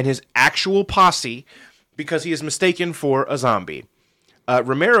and his actual posse because he is mistaken for a zombie.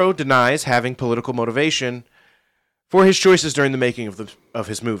 Romero denies having political motivation for his choices during the making of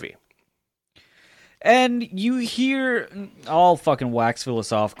his movie. And you hear, I'll fucking wax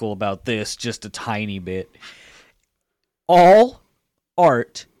philosophical about this just a tiny bit. All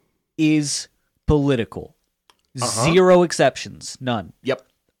art is political. Zero exceptions. None. Yep.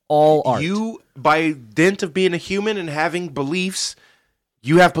 All art. You, by dint of being a human and having beliefs,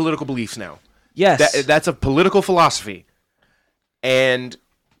 you have political beliefs now. Yes. That's a political philosophy. And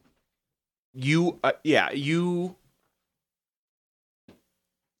you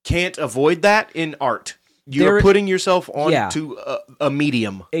can't avoid that in art. You're putting yourself onto a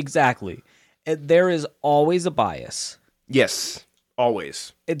medium. Exactly. There is always a bias. Yes.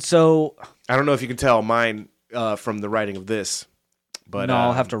 always. And so, I don't know if you can tell mine from the writing of this, but no,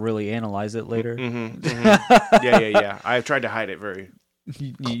 I'll have to really analyze it later. Yeah. I've tried to hide it very.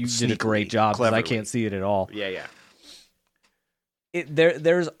 You did a great job because I cleverly. can't see it at all. Yeah.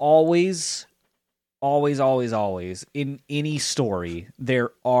 There's always in any story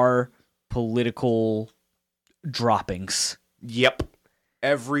there are political droppings. Yep.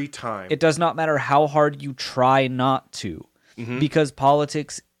 Every time. It does not matter how hard you try not to, because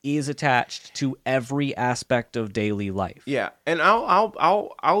politics is attached to every aspect of daily life. Yeah, and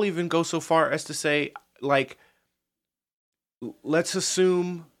I'll even go so far as to say, like, let's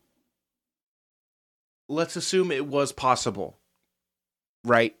assume it was possible,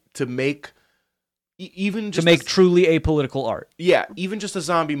 right, to make even just truly apolitical art. Yeah, even just a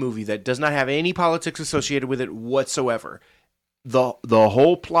zombie movie that does not have any politics associated with it whatsoever. The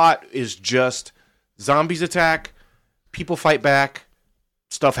whole plot is just zombies attack, people fight back,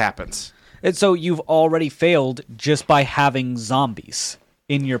 stuff happens. And so you've already failed just by having zombies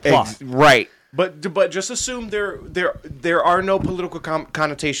in your plot. Right. But just assume there are no political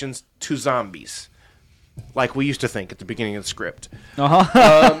connotations to zombies, like we used to think at the beginning of the script.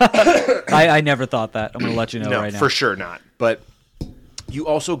 I never thought that. I'm going to let you know right now. For sure not. But you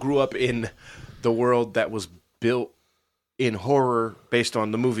also grew up in the world that was built in horror based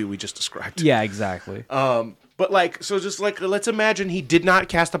on the movie we just described. Yeah, exactly. But let's imagine he did not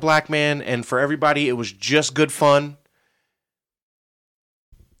cast a black man, and for everybody it was just good fun.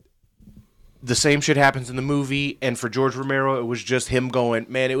 The same shit happens in the movie, and for George Romero, it was just him going,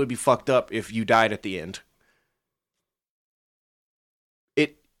 man, it would be fucked up if you died at the end.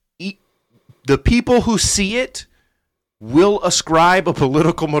 The people who see it will ascribe a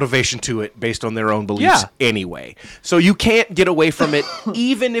political motivation to it based on their own beliefs anyway. So you can't get away from it,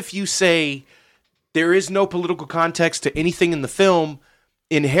 even if you say there is no political context to anything in the film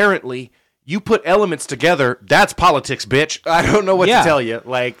inherently. You put elements together, that's politics, bitch. I don't know what to tell you.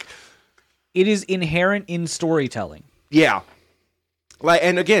 Like, it is inherent in storytelling. Yeah. Like,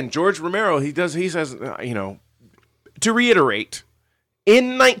 and again, George Romero, he says, to reiterate,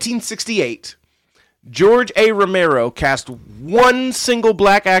 in 1968, George A. Romero cast one single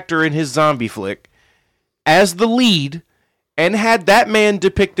black actor in his zombie flick as the lead and had that man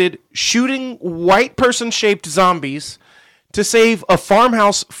depicted shooting white person-shaped zombies to save a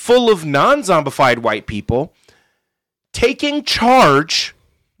farmhouse full of non-zombified white people, taking charge,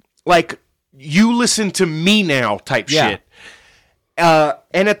 like, you listen to me now type shit. And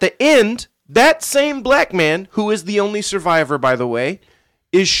at the end, that same black man, who is the only survivor, by the way,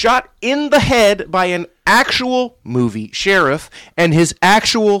 is shot in the head by an actual movie sheriff and his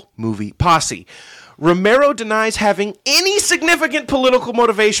actual movie posse. Romero denies having any significant political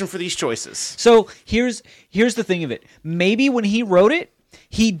motivation for these choices. So here's the thing of it. Maybe when he wrote it,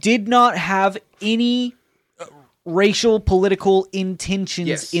 he did not have any racial political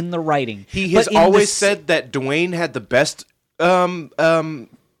intentions in the writing. He has always said that Dwayne had the best audition.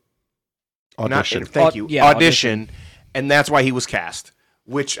 Audition, and that's why he was cast.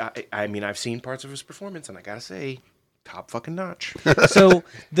 Which I mean, I've seen parts of his performance, and I gotta say, top fucking notch. So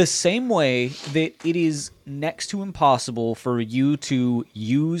the same way that it is next to impossible for you to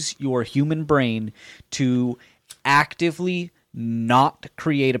use your human brain to actively not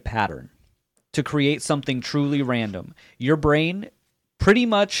create a pattern, to create something truly random, your brain pretty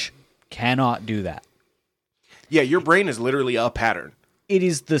much cannot do that. Yeah, your brain is literally a pattern. It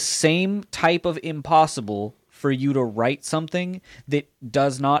is the same type of impossible for you to write something that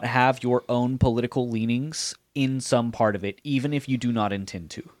does not have your own political leanings in some part of it, even if you do not intend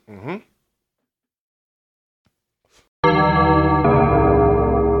to. Mm-hmm.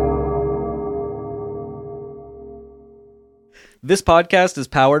 This podcast is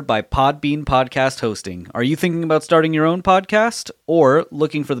powered by Podbean Podcast Hosting. Are you thinking about starting your own podcast or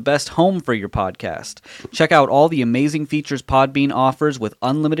looking for the best home for your podcast? Check out all the amazing features Podbean offers with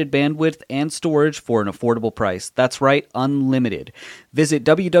unlimited bandwidth and storage for an affordable price. That's right, unlimited. Visit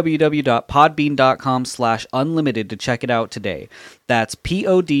www.podbean.com/unlimited to check it out today. That's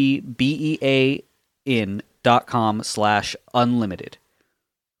podbean.com/unlimited.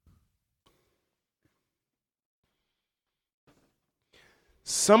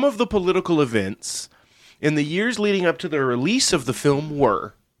 Some of the political events in the years leading up to the release of the film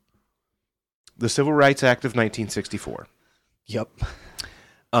were the Civil Rights Act of 1964. Yep.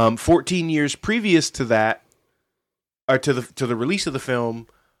 14 years previous to that, or to the release of the film,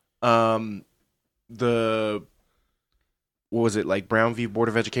 what was it, like Brown v. Board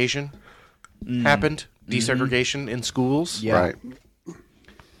of Education happened? Desegregation in schools. Yeah. Right.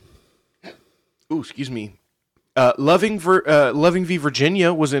 Ooh, excuse me. Loving v.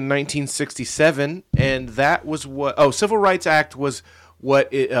 Virginia was in 1967, and that was what. Oh, Civil Rights Act was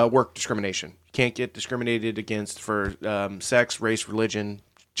what work discrimination. You can't get discriminated against for sex, race, religion,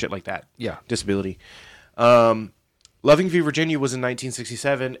 shit like that. Yeah. Disability. Loving v. Virginia was in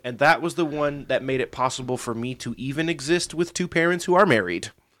 1967, and that was the one that made it possible for me to even exist with two parents who are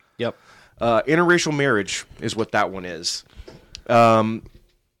married. Yep. Interracial marriage is what that one is. Also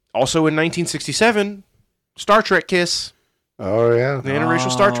in 1967, Star Trek Kiss. Oh, yeah. The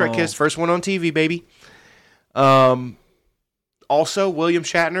interracial Star Trek Kiss. First one on TV, baby. Also, William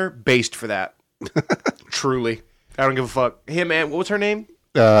Shatner, based for that. Truly. I don't give a fuck. Him and, what was her name?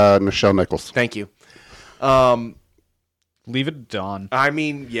 Nichelle Nichols. Thank you. Leave it to Dawn. I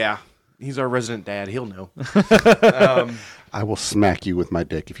mean, yeah. He's our resident dad. He'll know. I will smack you with my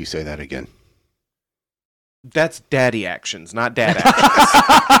dick if you say that again. That's daddy actions, not dad actions.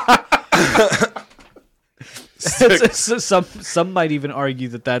 Some might even argue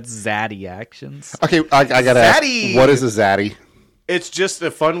that that's zaddy actions. Okay, I gotta Zaddy! ask, what is a zaddy? It's just a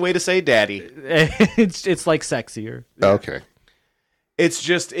fun way to say daddy. It's like sexier. Okay.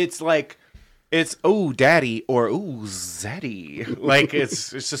 It's like, oh, daddy, or ooh, zaddy. Like, it's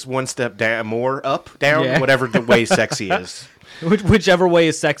just one step down, more up, down, Yeah. whatever the way sexy is. Whichever way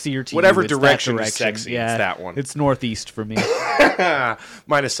is sexier to Whatever you. It's that direction is sexy, it's that one. It's northeast for me.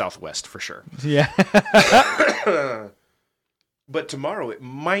 Mine is southwest, for sure. Yeah. But tomorrow it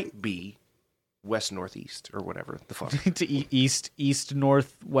might be west northeast or whatever the fuck. To east,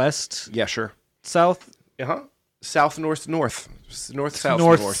 north, west, Yeah, sure. south, Uh-huh. South, north, north. North, south,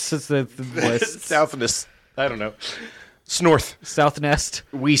 north. north. Is the west. Southness. I don't know. Snorth. South nest.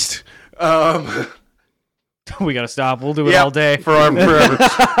 West. We gotta stop. We'll do it all day. Forever.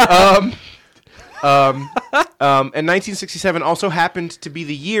 And 1967 also happened to be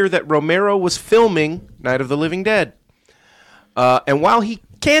the year that Romero was filming Night of the Living Dead. And while he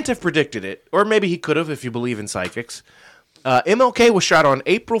can't have predicted it, or maybe he could have if you believe in psychics, MLK was shot on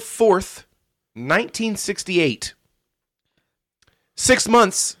April 4th, 1968. 6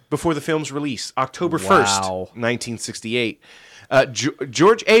 months before the film's release, October 1st, Wow. 1968.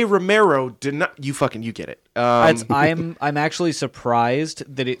 George A. Romero did not. You get it. I'm actually surprised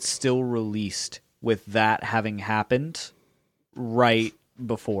that it's still released with that having happened right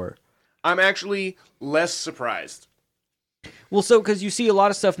before. I'm actually less surprised. Well, so because you see a lot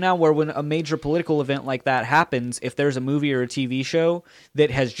of stuff now where when a major political event like that happens, if there's a movie or a TV show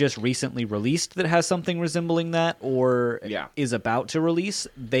that has just recently released that has something resembling that or is about to release,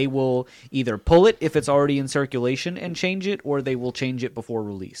 they will either pull it if it's already in circulation and change it, or they will change it before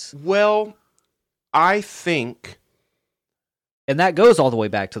release. Well, I think... And that goes all the way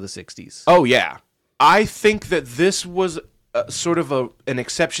back to the 60s. Oh, yeah. I think that this was sort of an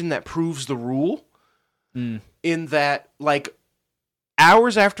exception that proves the rule. In that, like,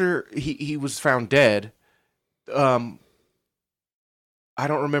 hours after he was found dead, I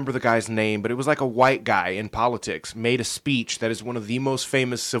don't remember the guy's name, but it was like a white guy in politics made a speech that is one of the most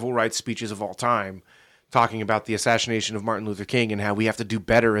famous civil rights speeches of all time, talking about the assassination of Martin Luther King and how we have to do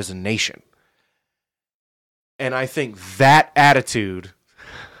better as a nation. And I think that attitude...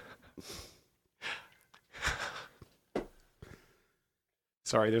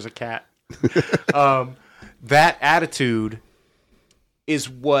 Sorry, there's a cat. That attitude is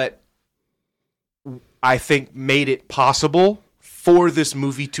what I think made it possible for this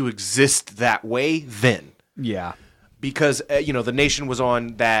movie to exist that way then. Yeah. Because, the nation was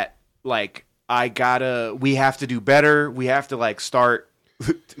on that, like, we have to do better. We have to, like, start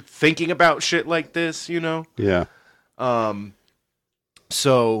thinking about shit like this, Yeah.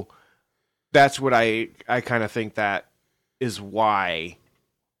 So that's what I kind of think that is why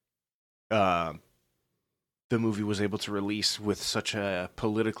the movie was able to release with such a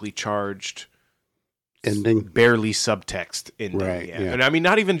politically charged Ending. barely subtext ending. Right, yeah. And I mean,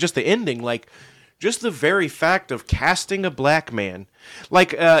 not even just the ending, like just the very fact of casting a black man.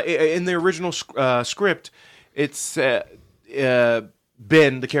 Like in the original script, it's Ben,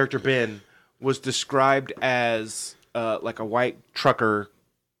 the character Ben, was described as like a white trucker,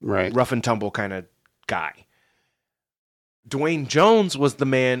 Right. rough and tumble kind of guy. Dwayne Jones was the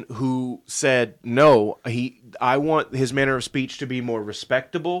man who said, no, I want his manner of speech to be more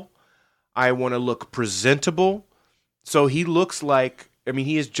respectable. I want to look presentable. So he looks like,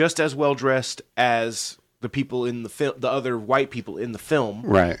 he is just as well dressed as the people in the film, the other white people in the film.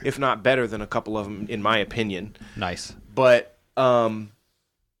 Right. If not better than a couple of them, in my opinion. Nice. But,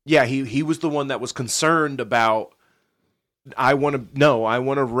 he was the one that was concerned about, I want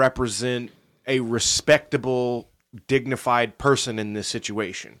to represent a respectable, dignified person in this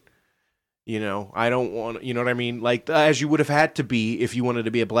situation. I don't want, you know what I mean? Like, as you would have had to be if you wanted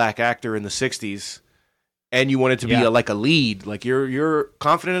to be a black actor in the 60s and you wanted to be a lead. Like, you're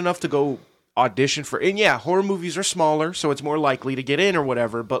confident enough to go audition for, and yeah, horror movies are smaller, so it's more likely to get in or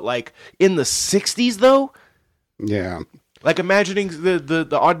whatever. But like in the 60s, though, yeah. Like imagining the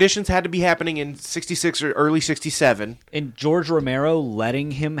auditions had to be happening in 66 or early 67. And George Romero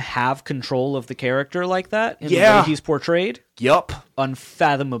letting him have control of the character like that in the way he's portrayed? Yup.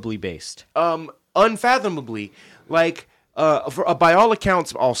 Unfathomably based. Unfathomably. Like, by all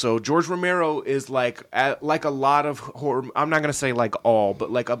accounts also, George Romero is like a lot of horror, I'm not going to say like all, but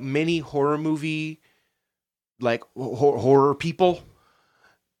like many horror movie, like horror people,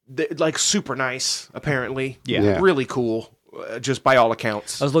 like super nice, apparently. Yeah. Really cool, just by all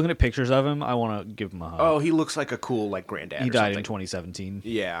accounts. I was looking at pictures of him. I want to give him a hug. Oh, he looks like a cool, like, granddad. He or died something. in 2017.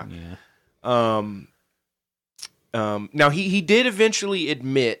 Yeah. Now, he did eventually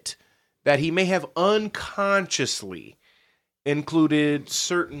admit that he may have unconsciously included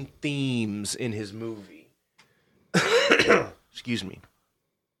certain themes in his movie. Excuse me.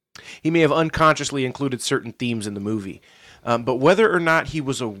 He may have unconsciously included certain themes in the movie. But whether or not he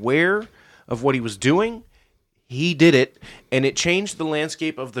was aware of what he was doing, he did it, and it changed the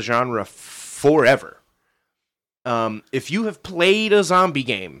landscape of the genre forever. If you have played a zombie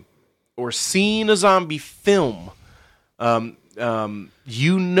game or seen a zombie film,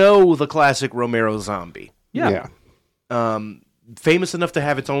 you know the classic Romero zombie. Yeah. Famous enough to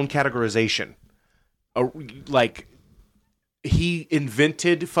have its own categorization. Like, he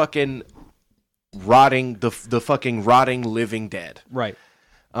invented fucking rotting the fucking rotting living dead. Right.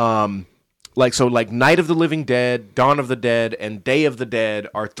 Like Night of the Living Dead, Dawn of the Dead, and Day of the Dead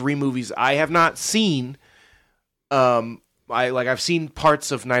are three movies I have not seen. I've seen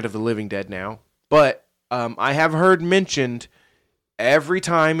parts of Night of the Living Dead now, but I have heard mentioned every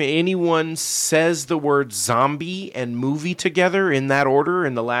time anyone says the word zombie and movie together in that order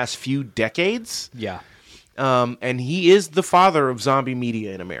in the last few decades. Yeah. And he is the father of zombie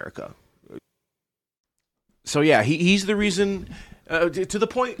media in America. So yeah, he's the reason, to the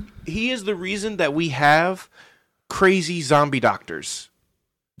point, he is the reason that we have crazy zombie doctors.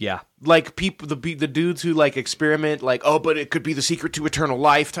 Yeah. Like people, the dudes who like experiment, like, oh, but it could be the secret to eternal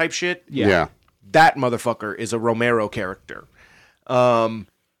life type shit. Yeah. That motherfucker is a Romero character.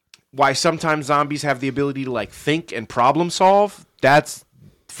 Why sometimes zombies have the ability to like think and problem solve, that's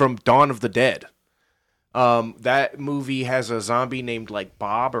from Dawn of the Dead. That movie has a zombie named like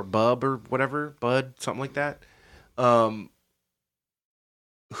Bob or Bub or whatever, Bud, something like that.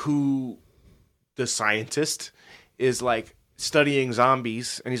 Who the scientist is like studying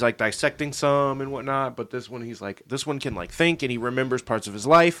zombies and he's like dissecting some and whatnot, but this one can like think and he remembers parts of his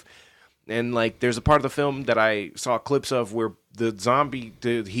life. And like there's a part of the film that I saw clips of where the zombie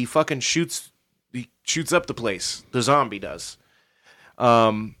he fucking shoots up the place. The zombie does.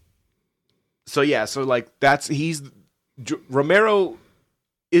 So yeah, so like Romero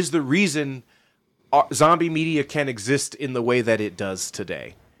is the reason zombie media can exist in the way that it does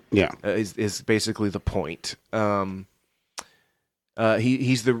today. Yeah, is basically the point.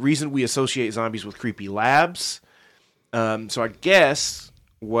 He's the reason we associate zombies with creepy labs. So I guess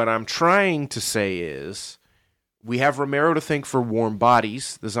what I'm trying to say is we have Romero to thank for Warm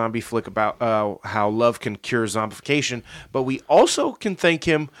Bodies, the zombie flick about how love can cure zombification, but we also can thank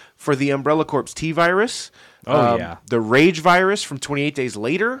him for the Umbrella Corps T-Virus, the Rage virus from 28 Days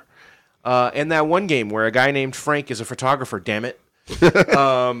Later, and that one game where a guy named Frank is a photographer, damn it.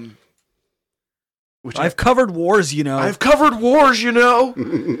 I've covered wars, you know.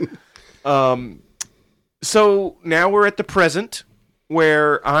 So now we're at the present,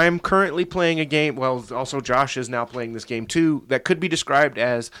 where I'm currently playing a game, well, also Josh is now playing this game too, that could be described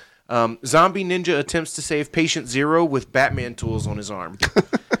as Zombie Ninja attempts to save Patient Zero with Batman tools on his arm.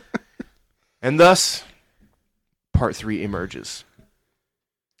 And thus, Part 3 emerges.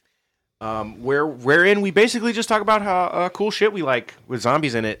 Wherein we basically just talk about how cool shit we like with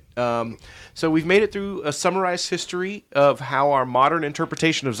zombies in it. So we've made it through a summarized history of how our modern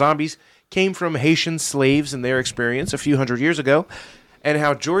interpretation of zombies came from Haitian slaves and their experience a few hundred years ago, and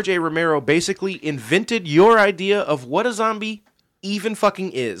how George A. Romero basically invented your idea of what a zombie even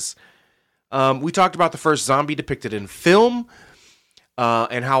fucking is. We talked about the first zombie depicted in film,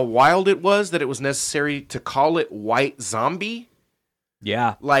 and how wild it was that it was necessary to call it White Zombie.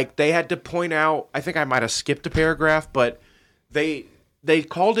 Yeah. Like, they had to point out, I think I might have skipped a paragraph, but they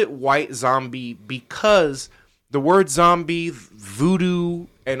called it White Zombie because the word zombie, voodoo,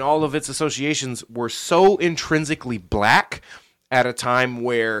 and all of its associations were so intrinsically black at a time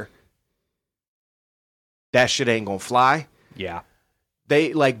where that shit ain't gonna fly. Yeah.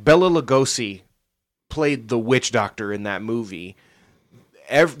 they like Bela Lugosi played the witch doctor in that movie.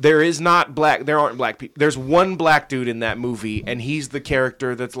 There aren't black people. There's one black dude in that movie, and he's the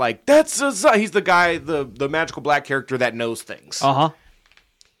character that's like, he's the guy, the magical black character that knows things. Uh-huh.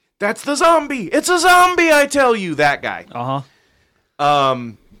 That's the zombie. It's a zombie, I tell you, that guy. Uh-huh.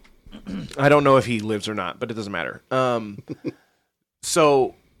 I don't know if he lives or not, but it doesn't matter.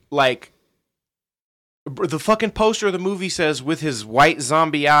 So, like, the fucking poster of the movie says, with his white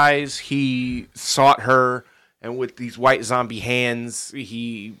zombie eyes, he sought her, and with these white zombie hands,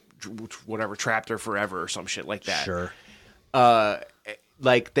 he, whatever, trapped her forever or some shit like that. Sure.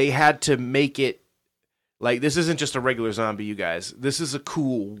 Like, they had to make it, like, this isn't just a regular zombie, you guys. This is a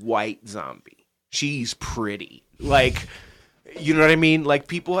cool white zombie. She's pretty. Like, you know what I mean? Like,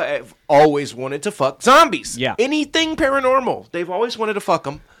 people have always wanted to fuck zombies. Yeah. Anything paranormal. They've always wanted to fuck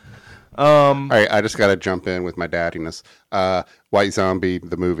them. All right, I just got to jump in with my daddiness. White Zombie,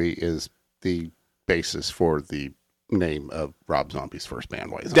 the movie, is the basis for the name of Rob Zombie's first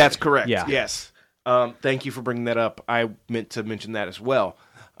band, White Zombie. That's correct. Yeah. Yes. Thank you for bringing that up. I meant to mention that as well.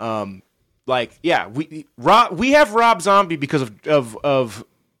 Like, yeah, we have Rob Zombie because of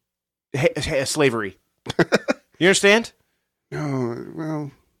slavery. You understand? Oh,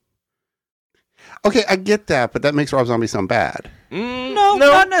 well. Okay, I get that, but that makes Rob Zombie sound bad. No,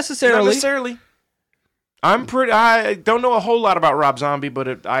 not necessarily. Not necessarily. I don't know a whole lot about Rob Zombie,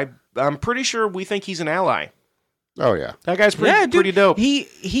 but I'm pretty sure we think he's an ally. Oh, yeah. That guy's pretty dope.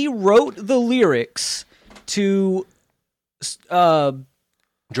 He wrote the lyrics to Dragula.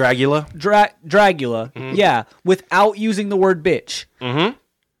 Dragula, yeah, without using the word bitch. Mm-hmm.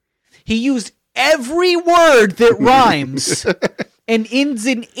 He used every word that rhymes and ends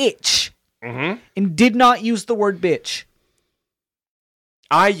in itch, and did not use the word bitch.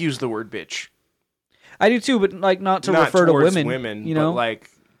 I use the word bitch. I do too, but like not refer to women. You know, but like,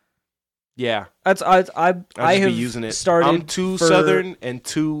 yeah. That's I have be using it. started. I'm too southern and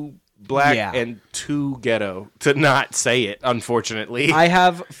too black and too ghetto to not say it. Unfortunately, I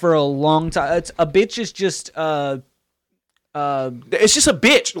have for a long time. A bitch is just it's just a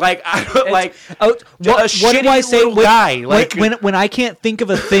bitch. Like I don't like what do I say? Guy. Like when I can't think of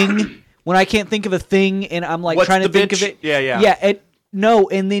a thing, when I can't think of a thing, and I'm like trying to think of it. Yeah. No,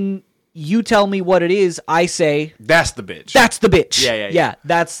 and then you tell me what it is. I say that's the bitch. That's the bitch. Yeah.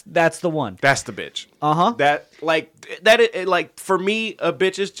 That's the one. That's the bitch. That for me, a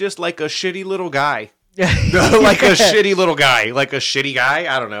bitch is just like a shitty little guy. Like a shitty little guy, like a shitty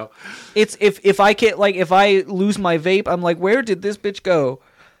guy. I don't know. It's if I can't if I lose my vape, I'm like, where did this bitch go?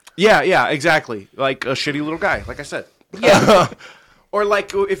 Yeah, exactly. Like a shitty little guy, like I said. Yeah. Or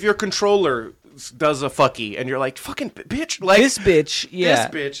like if your controller does a fucky and you're like, fucking bitch, like this bitch. Yeah,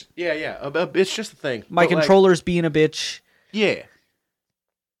 this bitch. Yeah. A bitch just a thing. My controller's being a bitch. Yeah.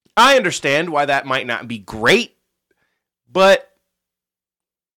 I understand why that might not be great, but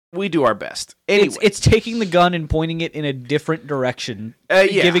we do our best. Anyway. It's taking the gun and pointing it in a different direction,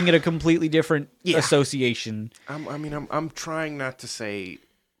 giving it a completely different association. I'm trying not to say.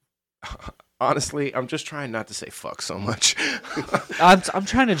 Honestly, I'm just trying not to say fuck so much. I'm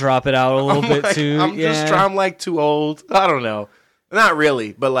trying to drop it out a little bit too. I'm like too old. I don't know. Not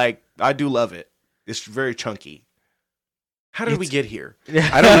really, but like I do love it. It's very chunky. How did we get here?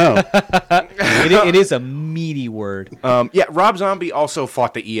 I don't know. It is a meaty word. Rob Zombie also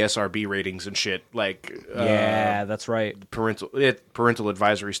fought the ESRB ratings and shit. Like, that's right. Parental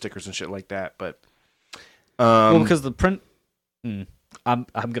advisory stickers and shit like that. But because the print. I'm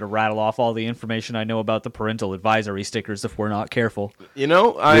gonna rattle off all the information I know about the parental advisory stickers if we're not careful. You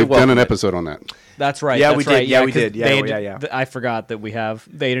know, we've done an episode on that. That's right. Yeah, we did. Yeah, we did. Yeah. I forgot that we have.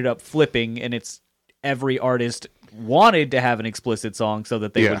 They ended up flipping, and it's every artist wanted to have an explicit song so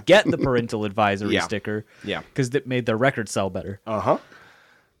that they would get the parental advisory sticker. Yeah, because it made their record sell better.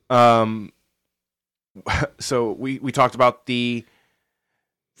 So we talked about the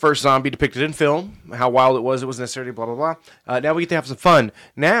first zombie depicted in film, how wild it was necessary, blah, blah, blah. Now we get to have some fun.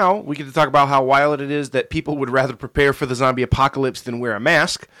 Now we get to talk about how wild it is that people would rather prepare for the zombie apocalypse than wear a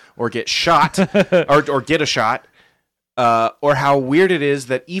mask or get shot or get a shot. Or how weird it is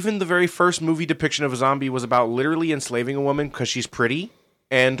that even the very first movie depiction of a zombie was about literally enslaving a woman because she's pretty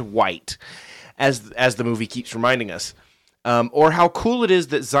and white, as the movie keeps reminding us. Or how cool it is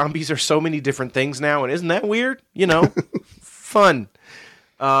that zombies are so many different things now, and isn't that weird? You know, fun.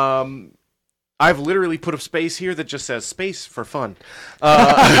 I've literally put a space here that just says space for fun.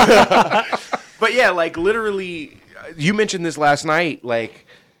 But yeah, like literally, you mentioned this last night. Like,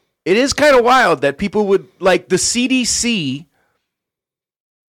 it is kind of wild that people would, like, the CDC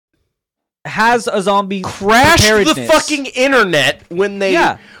has a zombie crashed the preparedness. fucking internet when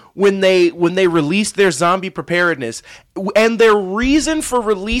they released their zombie preparedness, and their reason for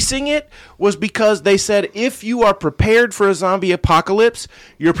releasing it was because they said if you are prepared for a zombie apocalypse,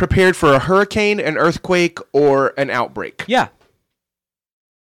 you're prepared for a hurricane, an earthquake, or an outbreak. Yeah.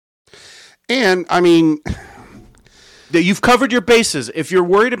 And I mean, that you've covered your bases. If you're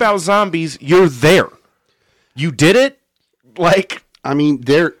worried about zombies, you're there. You did it. Like, I mean,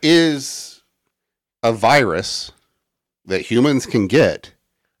 there is a virus that humans can get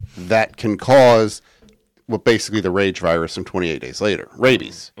that can cause what basically the rage virus from 28 days later,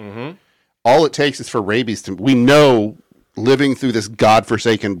 rabies. Mm-hmm. All it takes is for rabies to, we know living through this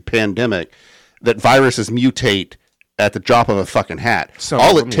godforsaken pandemic that viruses mutate at the drop of a fucking hat.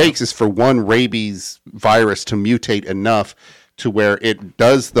 All it takes is for one rabies virus to mutate enough to where it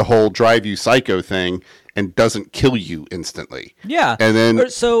does the whole drive you psycho thing and doesn't kill you instantly. Yeah. And then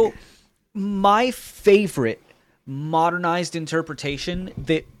so my favorite modernized interpretation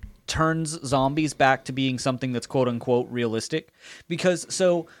that turns zombies back to being something that's quote unquote realistic, because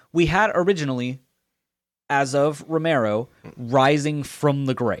so we had originally, as of Romero, rising from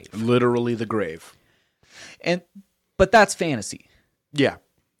the grave. literally the grave. But that's fantasy. Yeah.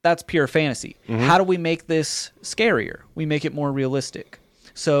 That's pure fantasy. How do we make this scarier? We make it more realistic.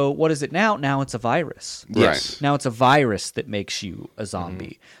 So what is it now? Now it's a virus. Yes. Now it's a virus that makes you a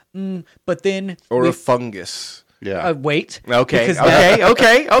zombie. But then... Or a fungus. yeah. Wait. Okay. Because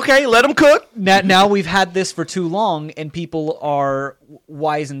Okay. Let them cook. now we've had this for too long, and people are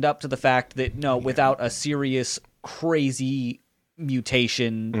wizened up to the fact that, no, without a serious, crazy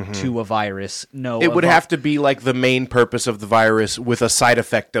mutation to a virus, no. It would have to be like the main purpose of the virus with a side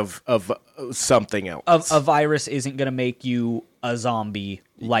effect of something else. A virus isn't going to make you a zombie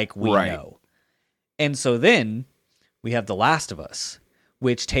like we know. And so then we have The Last of Us,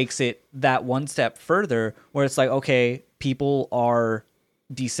 which takes it that one step further, where it's like, okay, people are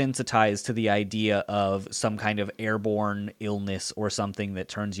desensitized to the idea of some kind of airborne illness or something that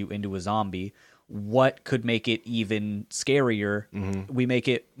turns you into a zombie. What could make it even scarier? We make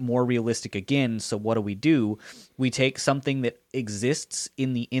it more realistic again. So what do? We take something that exists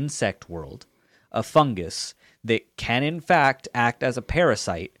in the insect world, a fungus that can in fact act as a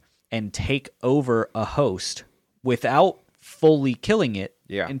parasite and take over a host without fully killing it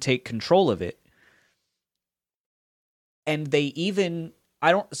and take control of it. And they even...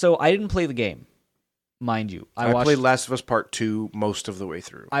 I didn't play the game, mind you. I played Last of Us Part 2 most of the way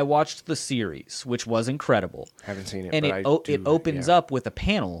through. I watched the series, which was incredible. Haven't seen it, And but it opens up with a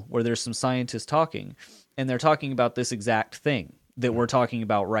panel where there's some scientists talking, and they're talking about this exact thing that we're talking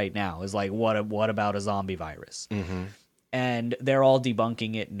about right now, is like, what about a zombie virus? And they're all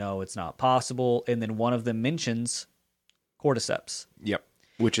debunking it. No, it's not possible. And then one of them mentions cordyceps. Yep.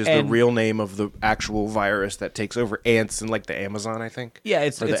 Which is the real name of the actual virus that takes over ants in like the Amazon, I think. Yeah,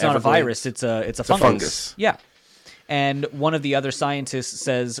 it's not a virus. It's a fungus. Yeah. And one of the other scientists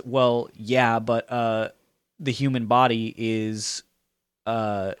says, well, yeah, but the human body is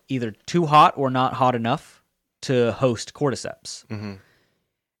either too hot or not hot enough to host cordyceps.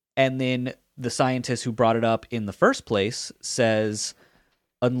 And then the scientist who brought it up in the first place says,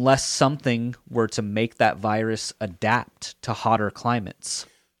 unless something were to make that virus adapt to hotter climates.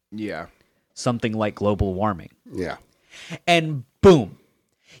 Yeah. Something like global warming. Yeah. And boom,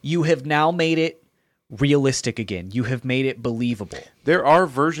 you have now made it realistic again. You have made it believable. There are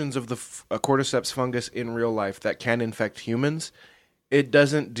versions of the cordyceps fungus in real life that can infect humans. It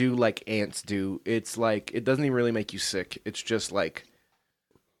doesn't do like ants do. It's like, it doesn't even really make you sick. It's just like...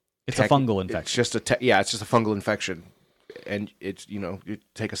 It's a fungal infection. It's just it's just a fungal infection. And it's, you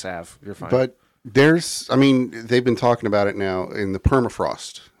take a salve, you're fine. But they've been talking about it now in the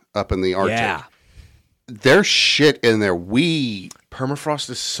permafrost up in the Arctic. Yeah. There's shit in there. Permafrost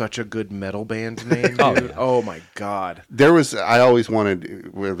is such a good metal band name, dude. Oh my God. I always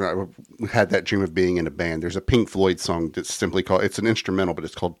wanted, I had that dream of being in a band. There's a Pink Floyd song that's simply called, it's an instrumental, but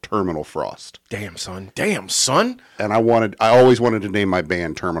it's called Terminal Frost. Damn, son. And I always wanted to name my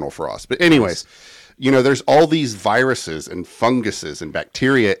band Terminal Frost. But anyways, there's all these viruses and funguses and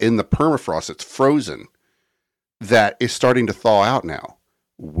bacteria in the permafrost that's frozen that is starting to thaw out now.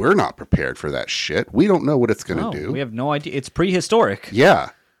 We're not prepared for that shit. We don't know what it's going to do. We have no idea. It's prehistoric. Yeah.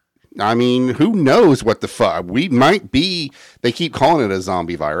 I mean, who knows what the fuck? We might be... They keep calling it a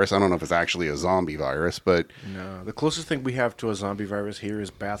zombie virus. I don't know if it's actually a zombie virus, but... No. The closest thing we have to a zombie virus here is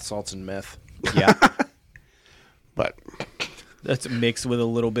bath salts and meth. Yeah. But... That's mixed with a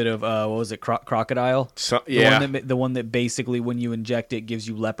little bit of, what was it, crocodile? Yeah. The one that basically, when you inject it, gives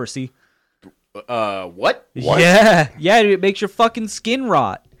you leprosy. What? Yeah, it makes your fucking skin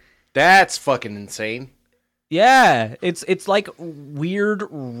rot. That's fucking insane. Yeah, it's like weird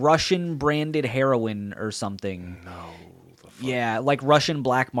Russian branded heroin or something. No. Yeah, like Russian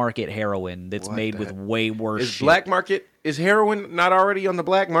black market heroin that's made with way worse shit. Black market, is heroin not already on the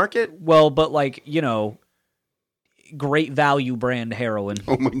black market? Well, but like, great value brand heroin.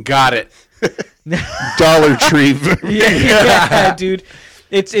 Oh my God. Got it. Dollar Tree. yeah, dude.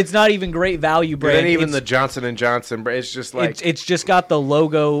 It's not even great value brand. And even the Johnson and Johnson, it's just like it's just got the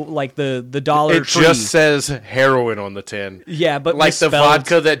logo, like the Dollar Tree. It just says heroin on the tin. Yeah, but like the misspelled.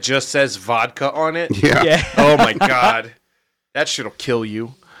 vodka that just says vodka on it. Yeah. Oh my God, that shit'll kill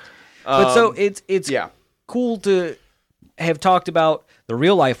you. But so it's yeah. cool to have talked about the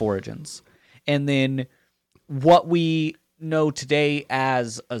real life origins, and then what we know today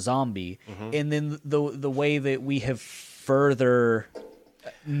as a zombie, and then the way that we have further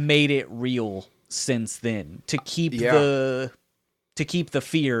made it real since then to keep the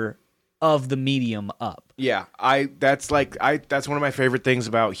fear of the medium up. Yeah, that's one of my favorite things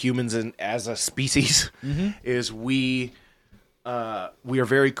about humans and as a species is we are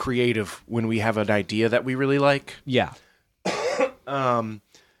very creative when we have an idea that we really like. Yeah. I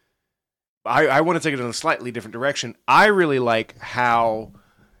want to take it in a slightly different direction. I really like how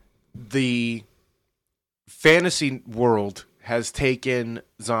the fantasy world has taken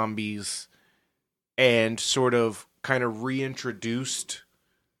zombies and sort of kind of reintroduced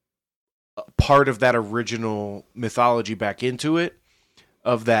part of that original mythology back into it,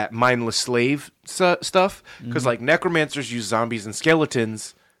 of that mindless slave stuff. Because like necromancers use zombies and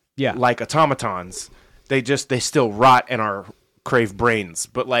skeletons like automatons. They still rot and are crave brains.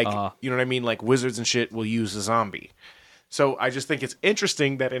 But like, you know what I mean? Like wizards and shit will use a zombie. So I just think it's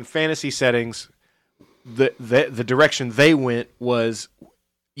interesting that in fantasy settings, the direction they went was,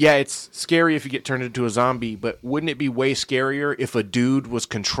 yeah, it's scary if you get turned into a zombie, but wouldn't it be way scarier if a dude was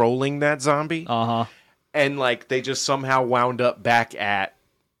controlling that zombie? And like they just somehow wound up back at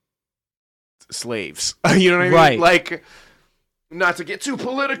slaves. You know what I mean? Right. Like, not to get too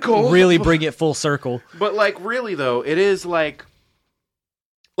political. Really bring it full circle. But like really though, it is like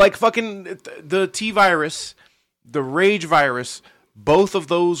fucking the T virus, the rage virus. Both of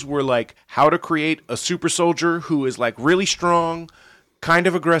those were like how to create a super soldier who is like really strong, kind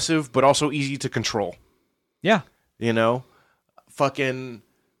of aggressive, but also easy to control. Yeah. You know? Fucking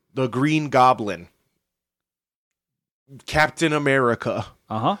the Green Goblin. Captain America.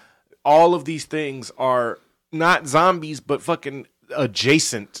 All of these things are not zombies, but fucking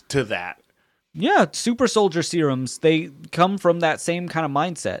adjacent to that. Yeah, super soldier serums, they come from that same kind of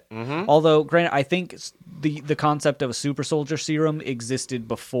mindset. Although, granted, I think the concept of a super soldier serum existed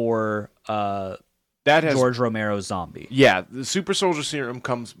before George Romero's zombie. Yeah, the super soldier serum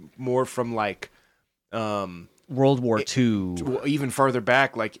comes more from like World War II. Even further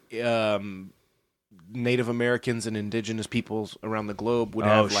back, like Native Americans and indigenous peoples around the globe would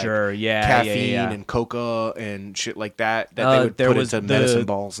have like caffeine and coca and shit like that they would put into medicine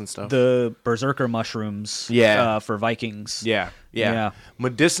balls and stuff. The berserker mushrooms for Vikings. Yeah.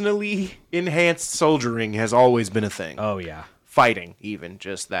 Medicinally enhanced soldiering has always been a thing. Oh, yeah. Fighting, even,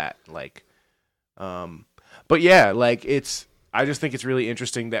 just that. Like, but yeah, like I just think it's really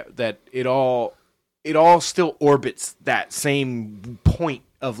interesting that it all still orbits that same point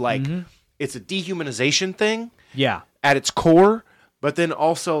of like, it's a dehumanization thing at its core, but then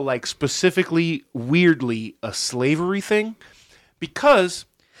also like specifically, weirdly, a slavery thing. Because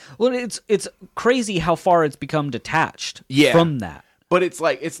it's crazy how far it's become detached from that. But it's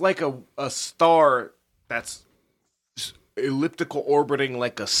like a star that's elliptical orbiting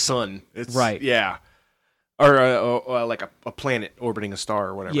like a sun. It's right. Yeah. Or like a planet orbiting a star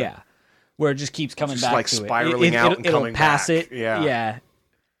or whatever. Yeah. Where it just keeps coming just back like to spiraling out and coming it'll pass back. it. Yeah.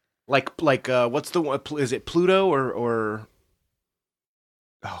 Like what's the one? Is it Pluto or?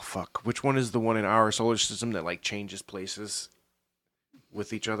 Oh fuck! Which one is the one in our solar system that like changes places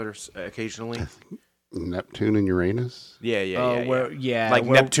with each other occasionally? Neptune and Uranus. Yeah. Like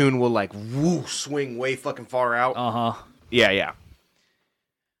Neptune will like swing way fucking far out. Yeah.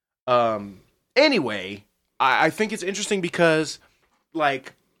 Anyway, I think it's interesting because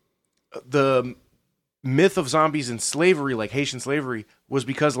like the myth of zombies and slavery, like Haitian slavery, was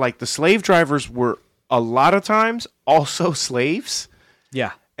because like the slave drivers were a lot of times also slaves.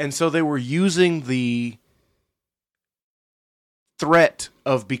 Yeah. And so they were using the threat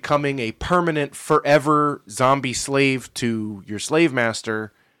of becoming a permanent, forever zombie slave to your slave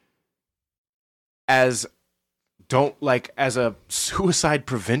master as a suicide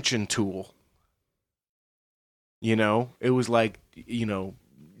prevention tool. You know, it was like, you know,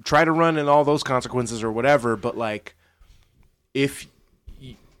 try to run and all those consequences or whatever, but like if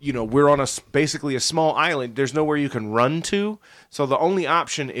we're on basically a small island. There's nowhere you can run to. So the only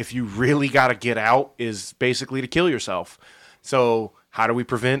option, if you really got to get out, is basically to kill yourself. So how do we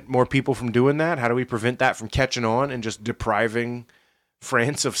prevent more people from doing that? How do we prevent that from catching on and just depriving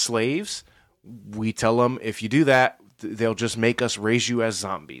France of slaves? We tell them, if you do that, they'll just make us raise you as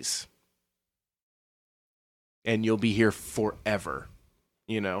zombies. And you'll be here forever,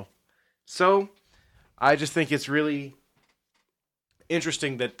 So I just think it's really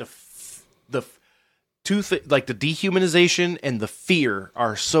interesting that the dehumanization and the fear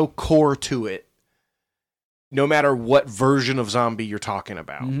are so core to it, no matter what version of zombie you're talking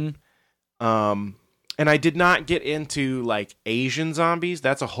about. Mm-hmm. And I did not get into like Asian zombies.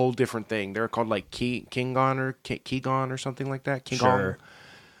 That's a whole different thing. They're called like Kingon or something like that. Sure.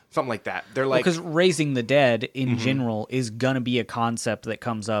 Something like that. They're like, because raising the dead in general is going to be a concept that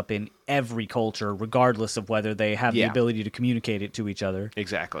comes up in every culture, regardless of whether they have the ability to communicate it to each other.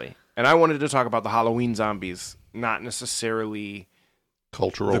 Exactly. And I wanted to talk about the Halloween zombies, not necessarily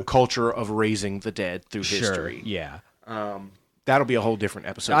the culture of raising the dead through history. Yeah. That'll be a whole different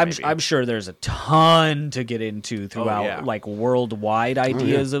episode. I'm sure there's a ton to get into throughout, like worldwide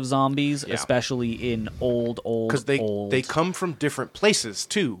ideas of zombies, especially in old because they come from different places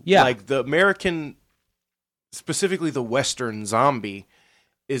too. Yeah, like the American, specifically the Western zombie,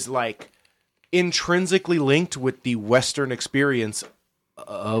 is like intrinsically linked with the Western experience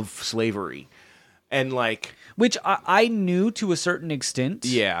of slavery, and like which I knew to a certain extent.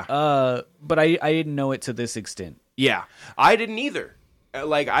 Yeah, but I didn't know it to this extent. Yeah, I didn't either.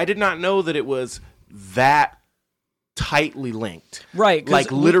 Like, I did not know that it was that tightly linked. Right.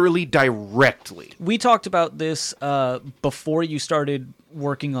 Like, literally directly. We talked about this before you started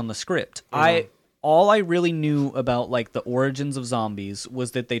working on the script. All I really knew about, like, the origins of zombies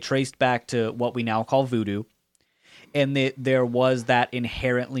was that they traced back to what we now call voodoo, and that there was that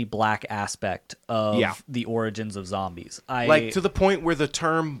inherently black aspect of the origins of zombies. Like, to the point where the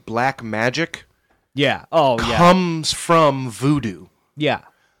term black magic... Yeah. Oh, yeah. Comes from voodoo. Yeah.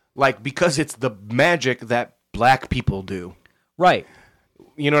 Like, because it's the magic that black people do. Right.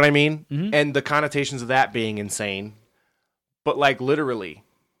 You know what I mean? Mm-hmm. And the connotations of that being insane. But, like, literally,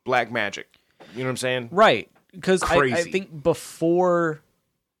 black magic. You know what I'm saying? Right. Because I think before...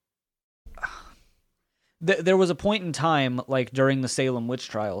 There was a point in time, like, during the Salem witch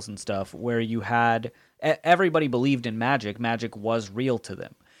trials and stuff, where you had... Everybody believed in magic. Magic was real to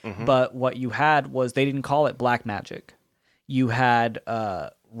them. Mm-hmm. But what you had was, they didn't call it black magic. You had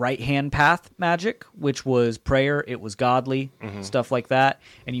right-hand path magic, which was prayer, it was godly, stuff like that.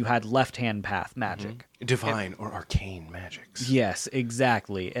 And you had left-hand path magic. Divine or arcane magics. Yes,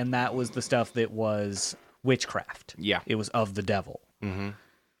 exactly. And that was the stuff that was witchcraft. Yeah. It was of the devil. Mm-hmm.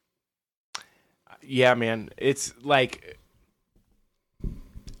 Yeah, man. It's like...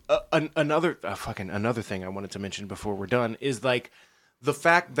 another thing I wanted to mention before we're done is, like, the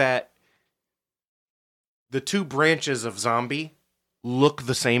fact that the two branches of zombie look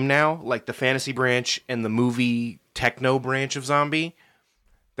the same now, like the fantasy branch and the movie techno branch of zombie.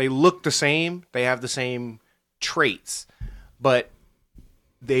 They look the same. They have the same traits. But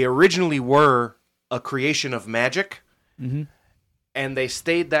they originally were a creation of magic. Mm-hmm. And they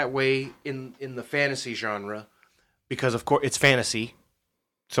stayed that way in the fantasy genre because, of course, it's fantasy.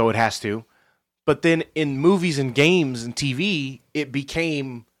 So it has to. But then in movies and games and TV, it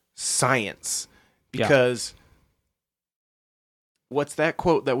became science. Because what's that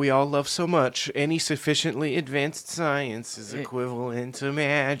quote that we all love so much? Any sufficiently advanced science is equivalent to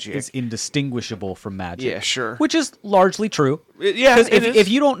magic. It's indistinguishable from magic. Yeah, sure. Which is largely true. Yeah, because if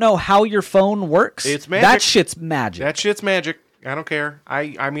you don't know how your phone works, it's magic. That shit's magic. That shit's magic. I don't care.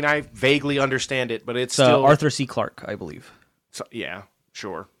 I mean, I vaguely understand it, but it's still... Arthur C. Clarke, I believe. So, yeah,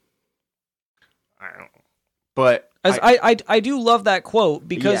 sure. I don't know. But I do love that quote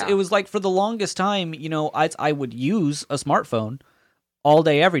because it was like, for the longest time, I would use a smartphone all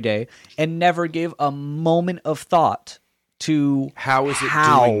day, every day, and never give a moment of thought to how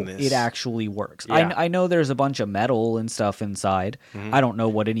doing this? It actually works. Yeah. I know there's a bunch of metal and stuff inside. Mm-hmm. I don't know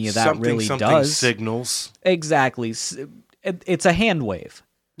what any of that really does. Signals. Exactly. It's a hand wave.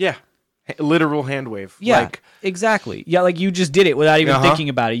 Yeah. Literal hand wave. Yeah, exactly. Yeah, like you just did it without even thinking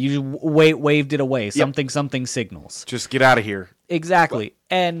about it. You just waved it away. Something signals. Just get out of here. Exactly.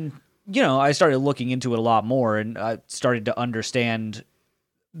 And, I started looking into it a lot more, and I started to understand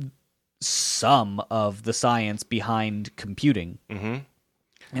some of the science behind computing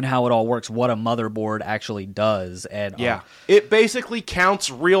and how it all works, what a motherboard actually does. And it basically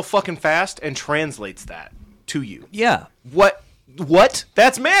counts real fucking fast and translates that to you. Yeah. what?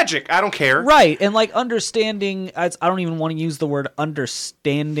 That's magic. I don't care. Right. And like understanding, I don't even want to use the word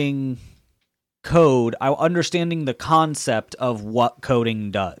understanding code. Understanding the concept of what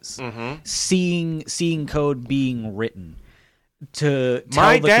coding does. Seeing code being written. To tell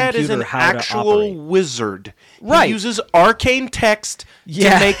My the dad is computer an how to actual operate. wizard. Right. He uses arcane text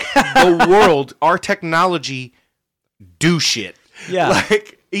Yeah. to make the world, our technology, do shit. Yeah.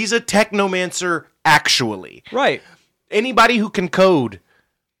 Like, he's a technomancer, actually. Right. Anybody who can code,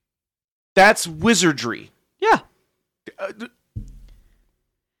 that's wizardry. Yeah.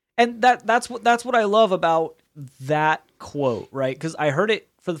 And that's what I love about that quote, right? Because I heard it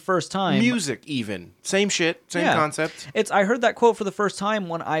for the first time. Music, even. Same shit, same concept. I heard that quote for the first time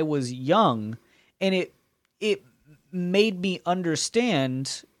when I was young, and it made me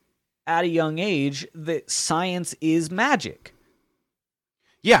understand at a young age that science is magic.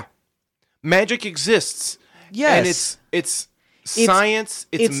 Yeah. Magic exists. Yes. And it's science,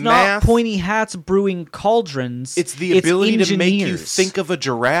 it's not math. pointy hats brewing cauldrons. It's the ability to make you engineers. think of a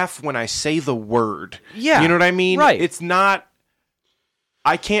giraffe when I say the word. Yeah. You know what I mean? Right. It's not,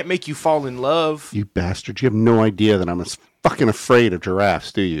 I can't make you fall in love. You bastard. You have no idea that I'm fucking afraid of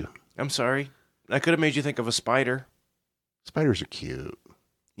giraffes, do you? I'm sorry. I could have made you think of a spider. Spiders are cute.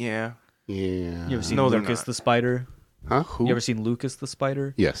 Yeah. Yeah. You ever seen No, they're Lucas not. the spider? Huh? Who? You ever seen Lucas the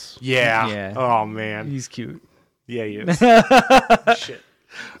spider? Yes. Yeah. Yeah. Oh, man. He's cute. Yeah, he is. Shit.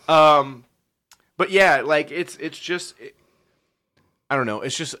 But yeah, like it's just I don't know.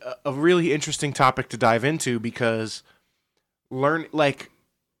 It's just a really interesting topic to dive into because black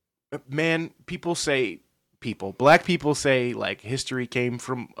people say like history came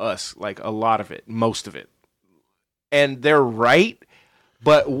from us, like a lot of it, most of it, and they're right,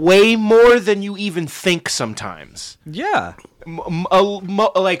 but way more than you even think sometimes. Yeah.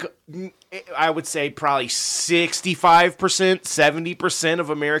 Like I would say probably 65%, 70% of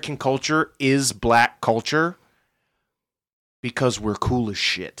American culture is black culture because we're cool as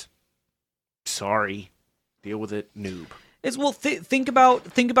shit. Sorry. Deal with it, noob. It's think about the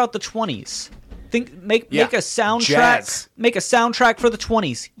 20s. Make a soundtrack. Jazz. Make a soundtrack for the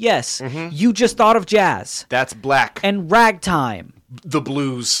 20s. Yes. You just thought of jazz That's black. and ragtime. The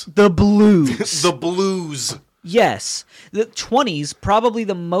blues. The blues. The blues. Yes. The 20s, probably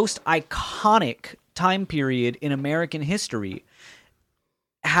the most iconic time period in American history,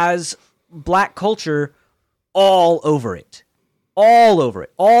 has black culture all over it. All over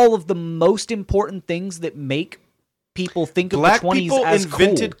it. All of the most important things that make people think Black of the 20s people as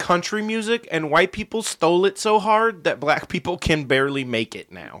invented cool. country music, and white people stole it so hard that black people can barely make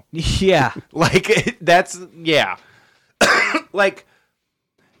it now. Yeah. Like, that's, yeah. Like,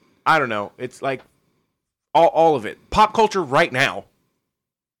 I don't know. It's like, all of it. Pop culture right now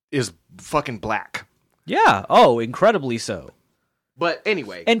is fucking black. Yeah. Oh, incredibly so. But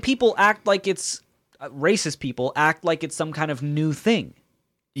anyway. And people act like it's racist people act like it's some kind of new thing.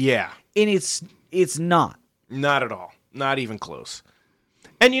 Yeah. And it's not. Not at all. Not even close.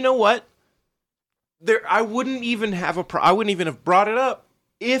 And you know what? I wouldn't even have brought it up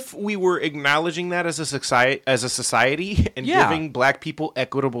if we were acknowledging that as a society and giving black people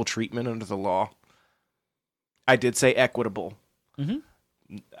equitable treatment under the law. I did say equitable.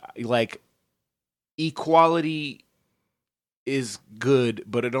 Mm-hmm. Like, equality is good,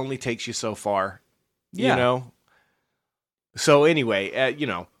 but it only takes you so far. Yeah. You know? So anyway,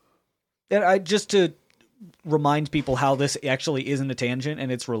 And just to remind people how this actually isn't a tangent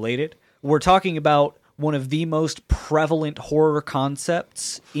and it's related, we're talking about one of the most prevalent horror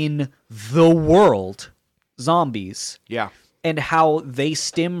concepts in the world, zombies. Yeah. And how they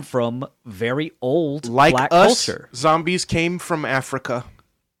stem from very old Like black us, culture. zombies came from Africa.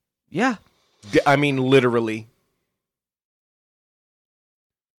 Yeah. I mean, literally.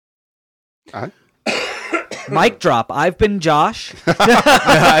 Mic drop. I've been Josh. Anyway,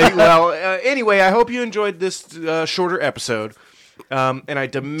 I hope you enjoyed this shorter episode. And I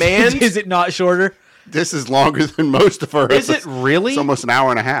demand... Is it not shorter? This is longer than most of our Is it episodes. really? It's almost an hour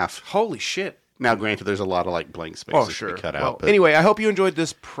and a half. Holy shit. Now, granted, there's a lot of like blank spaces to cut out. But Anyway, I hope you enjoyed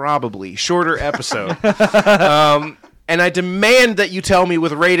this probably shorter episode. And I demand that you tell me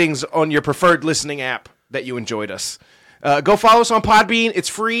with ratings on your preferred listening app that you enjoyed us. Go follow us on Podbean. It's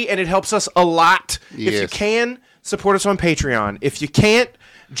free and it helps us a lot. If you Yes. can, support us on Patreon. If you can't,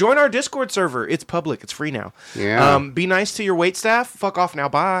 join our Discord server. It's public. It's free now. Yeah. Be nice to your waitstaff. Fuck off now.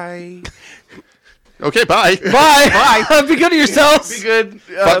 Bye. okay, bye. Bye. Bye. Be good to yourselves. Be good.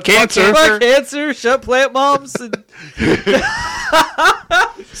 Fuck cancer. Fuck cancer. Shut plant moms. And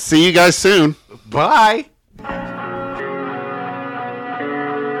See you guys soon. Bye.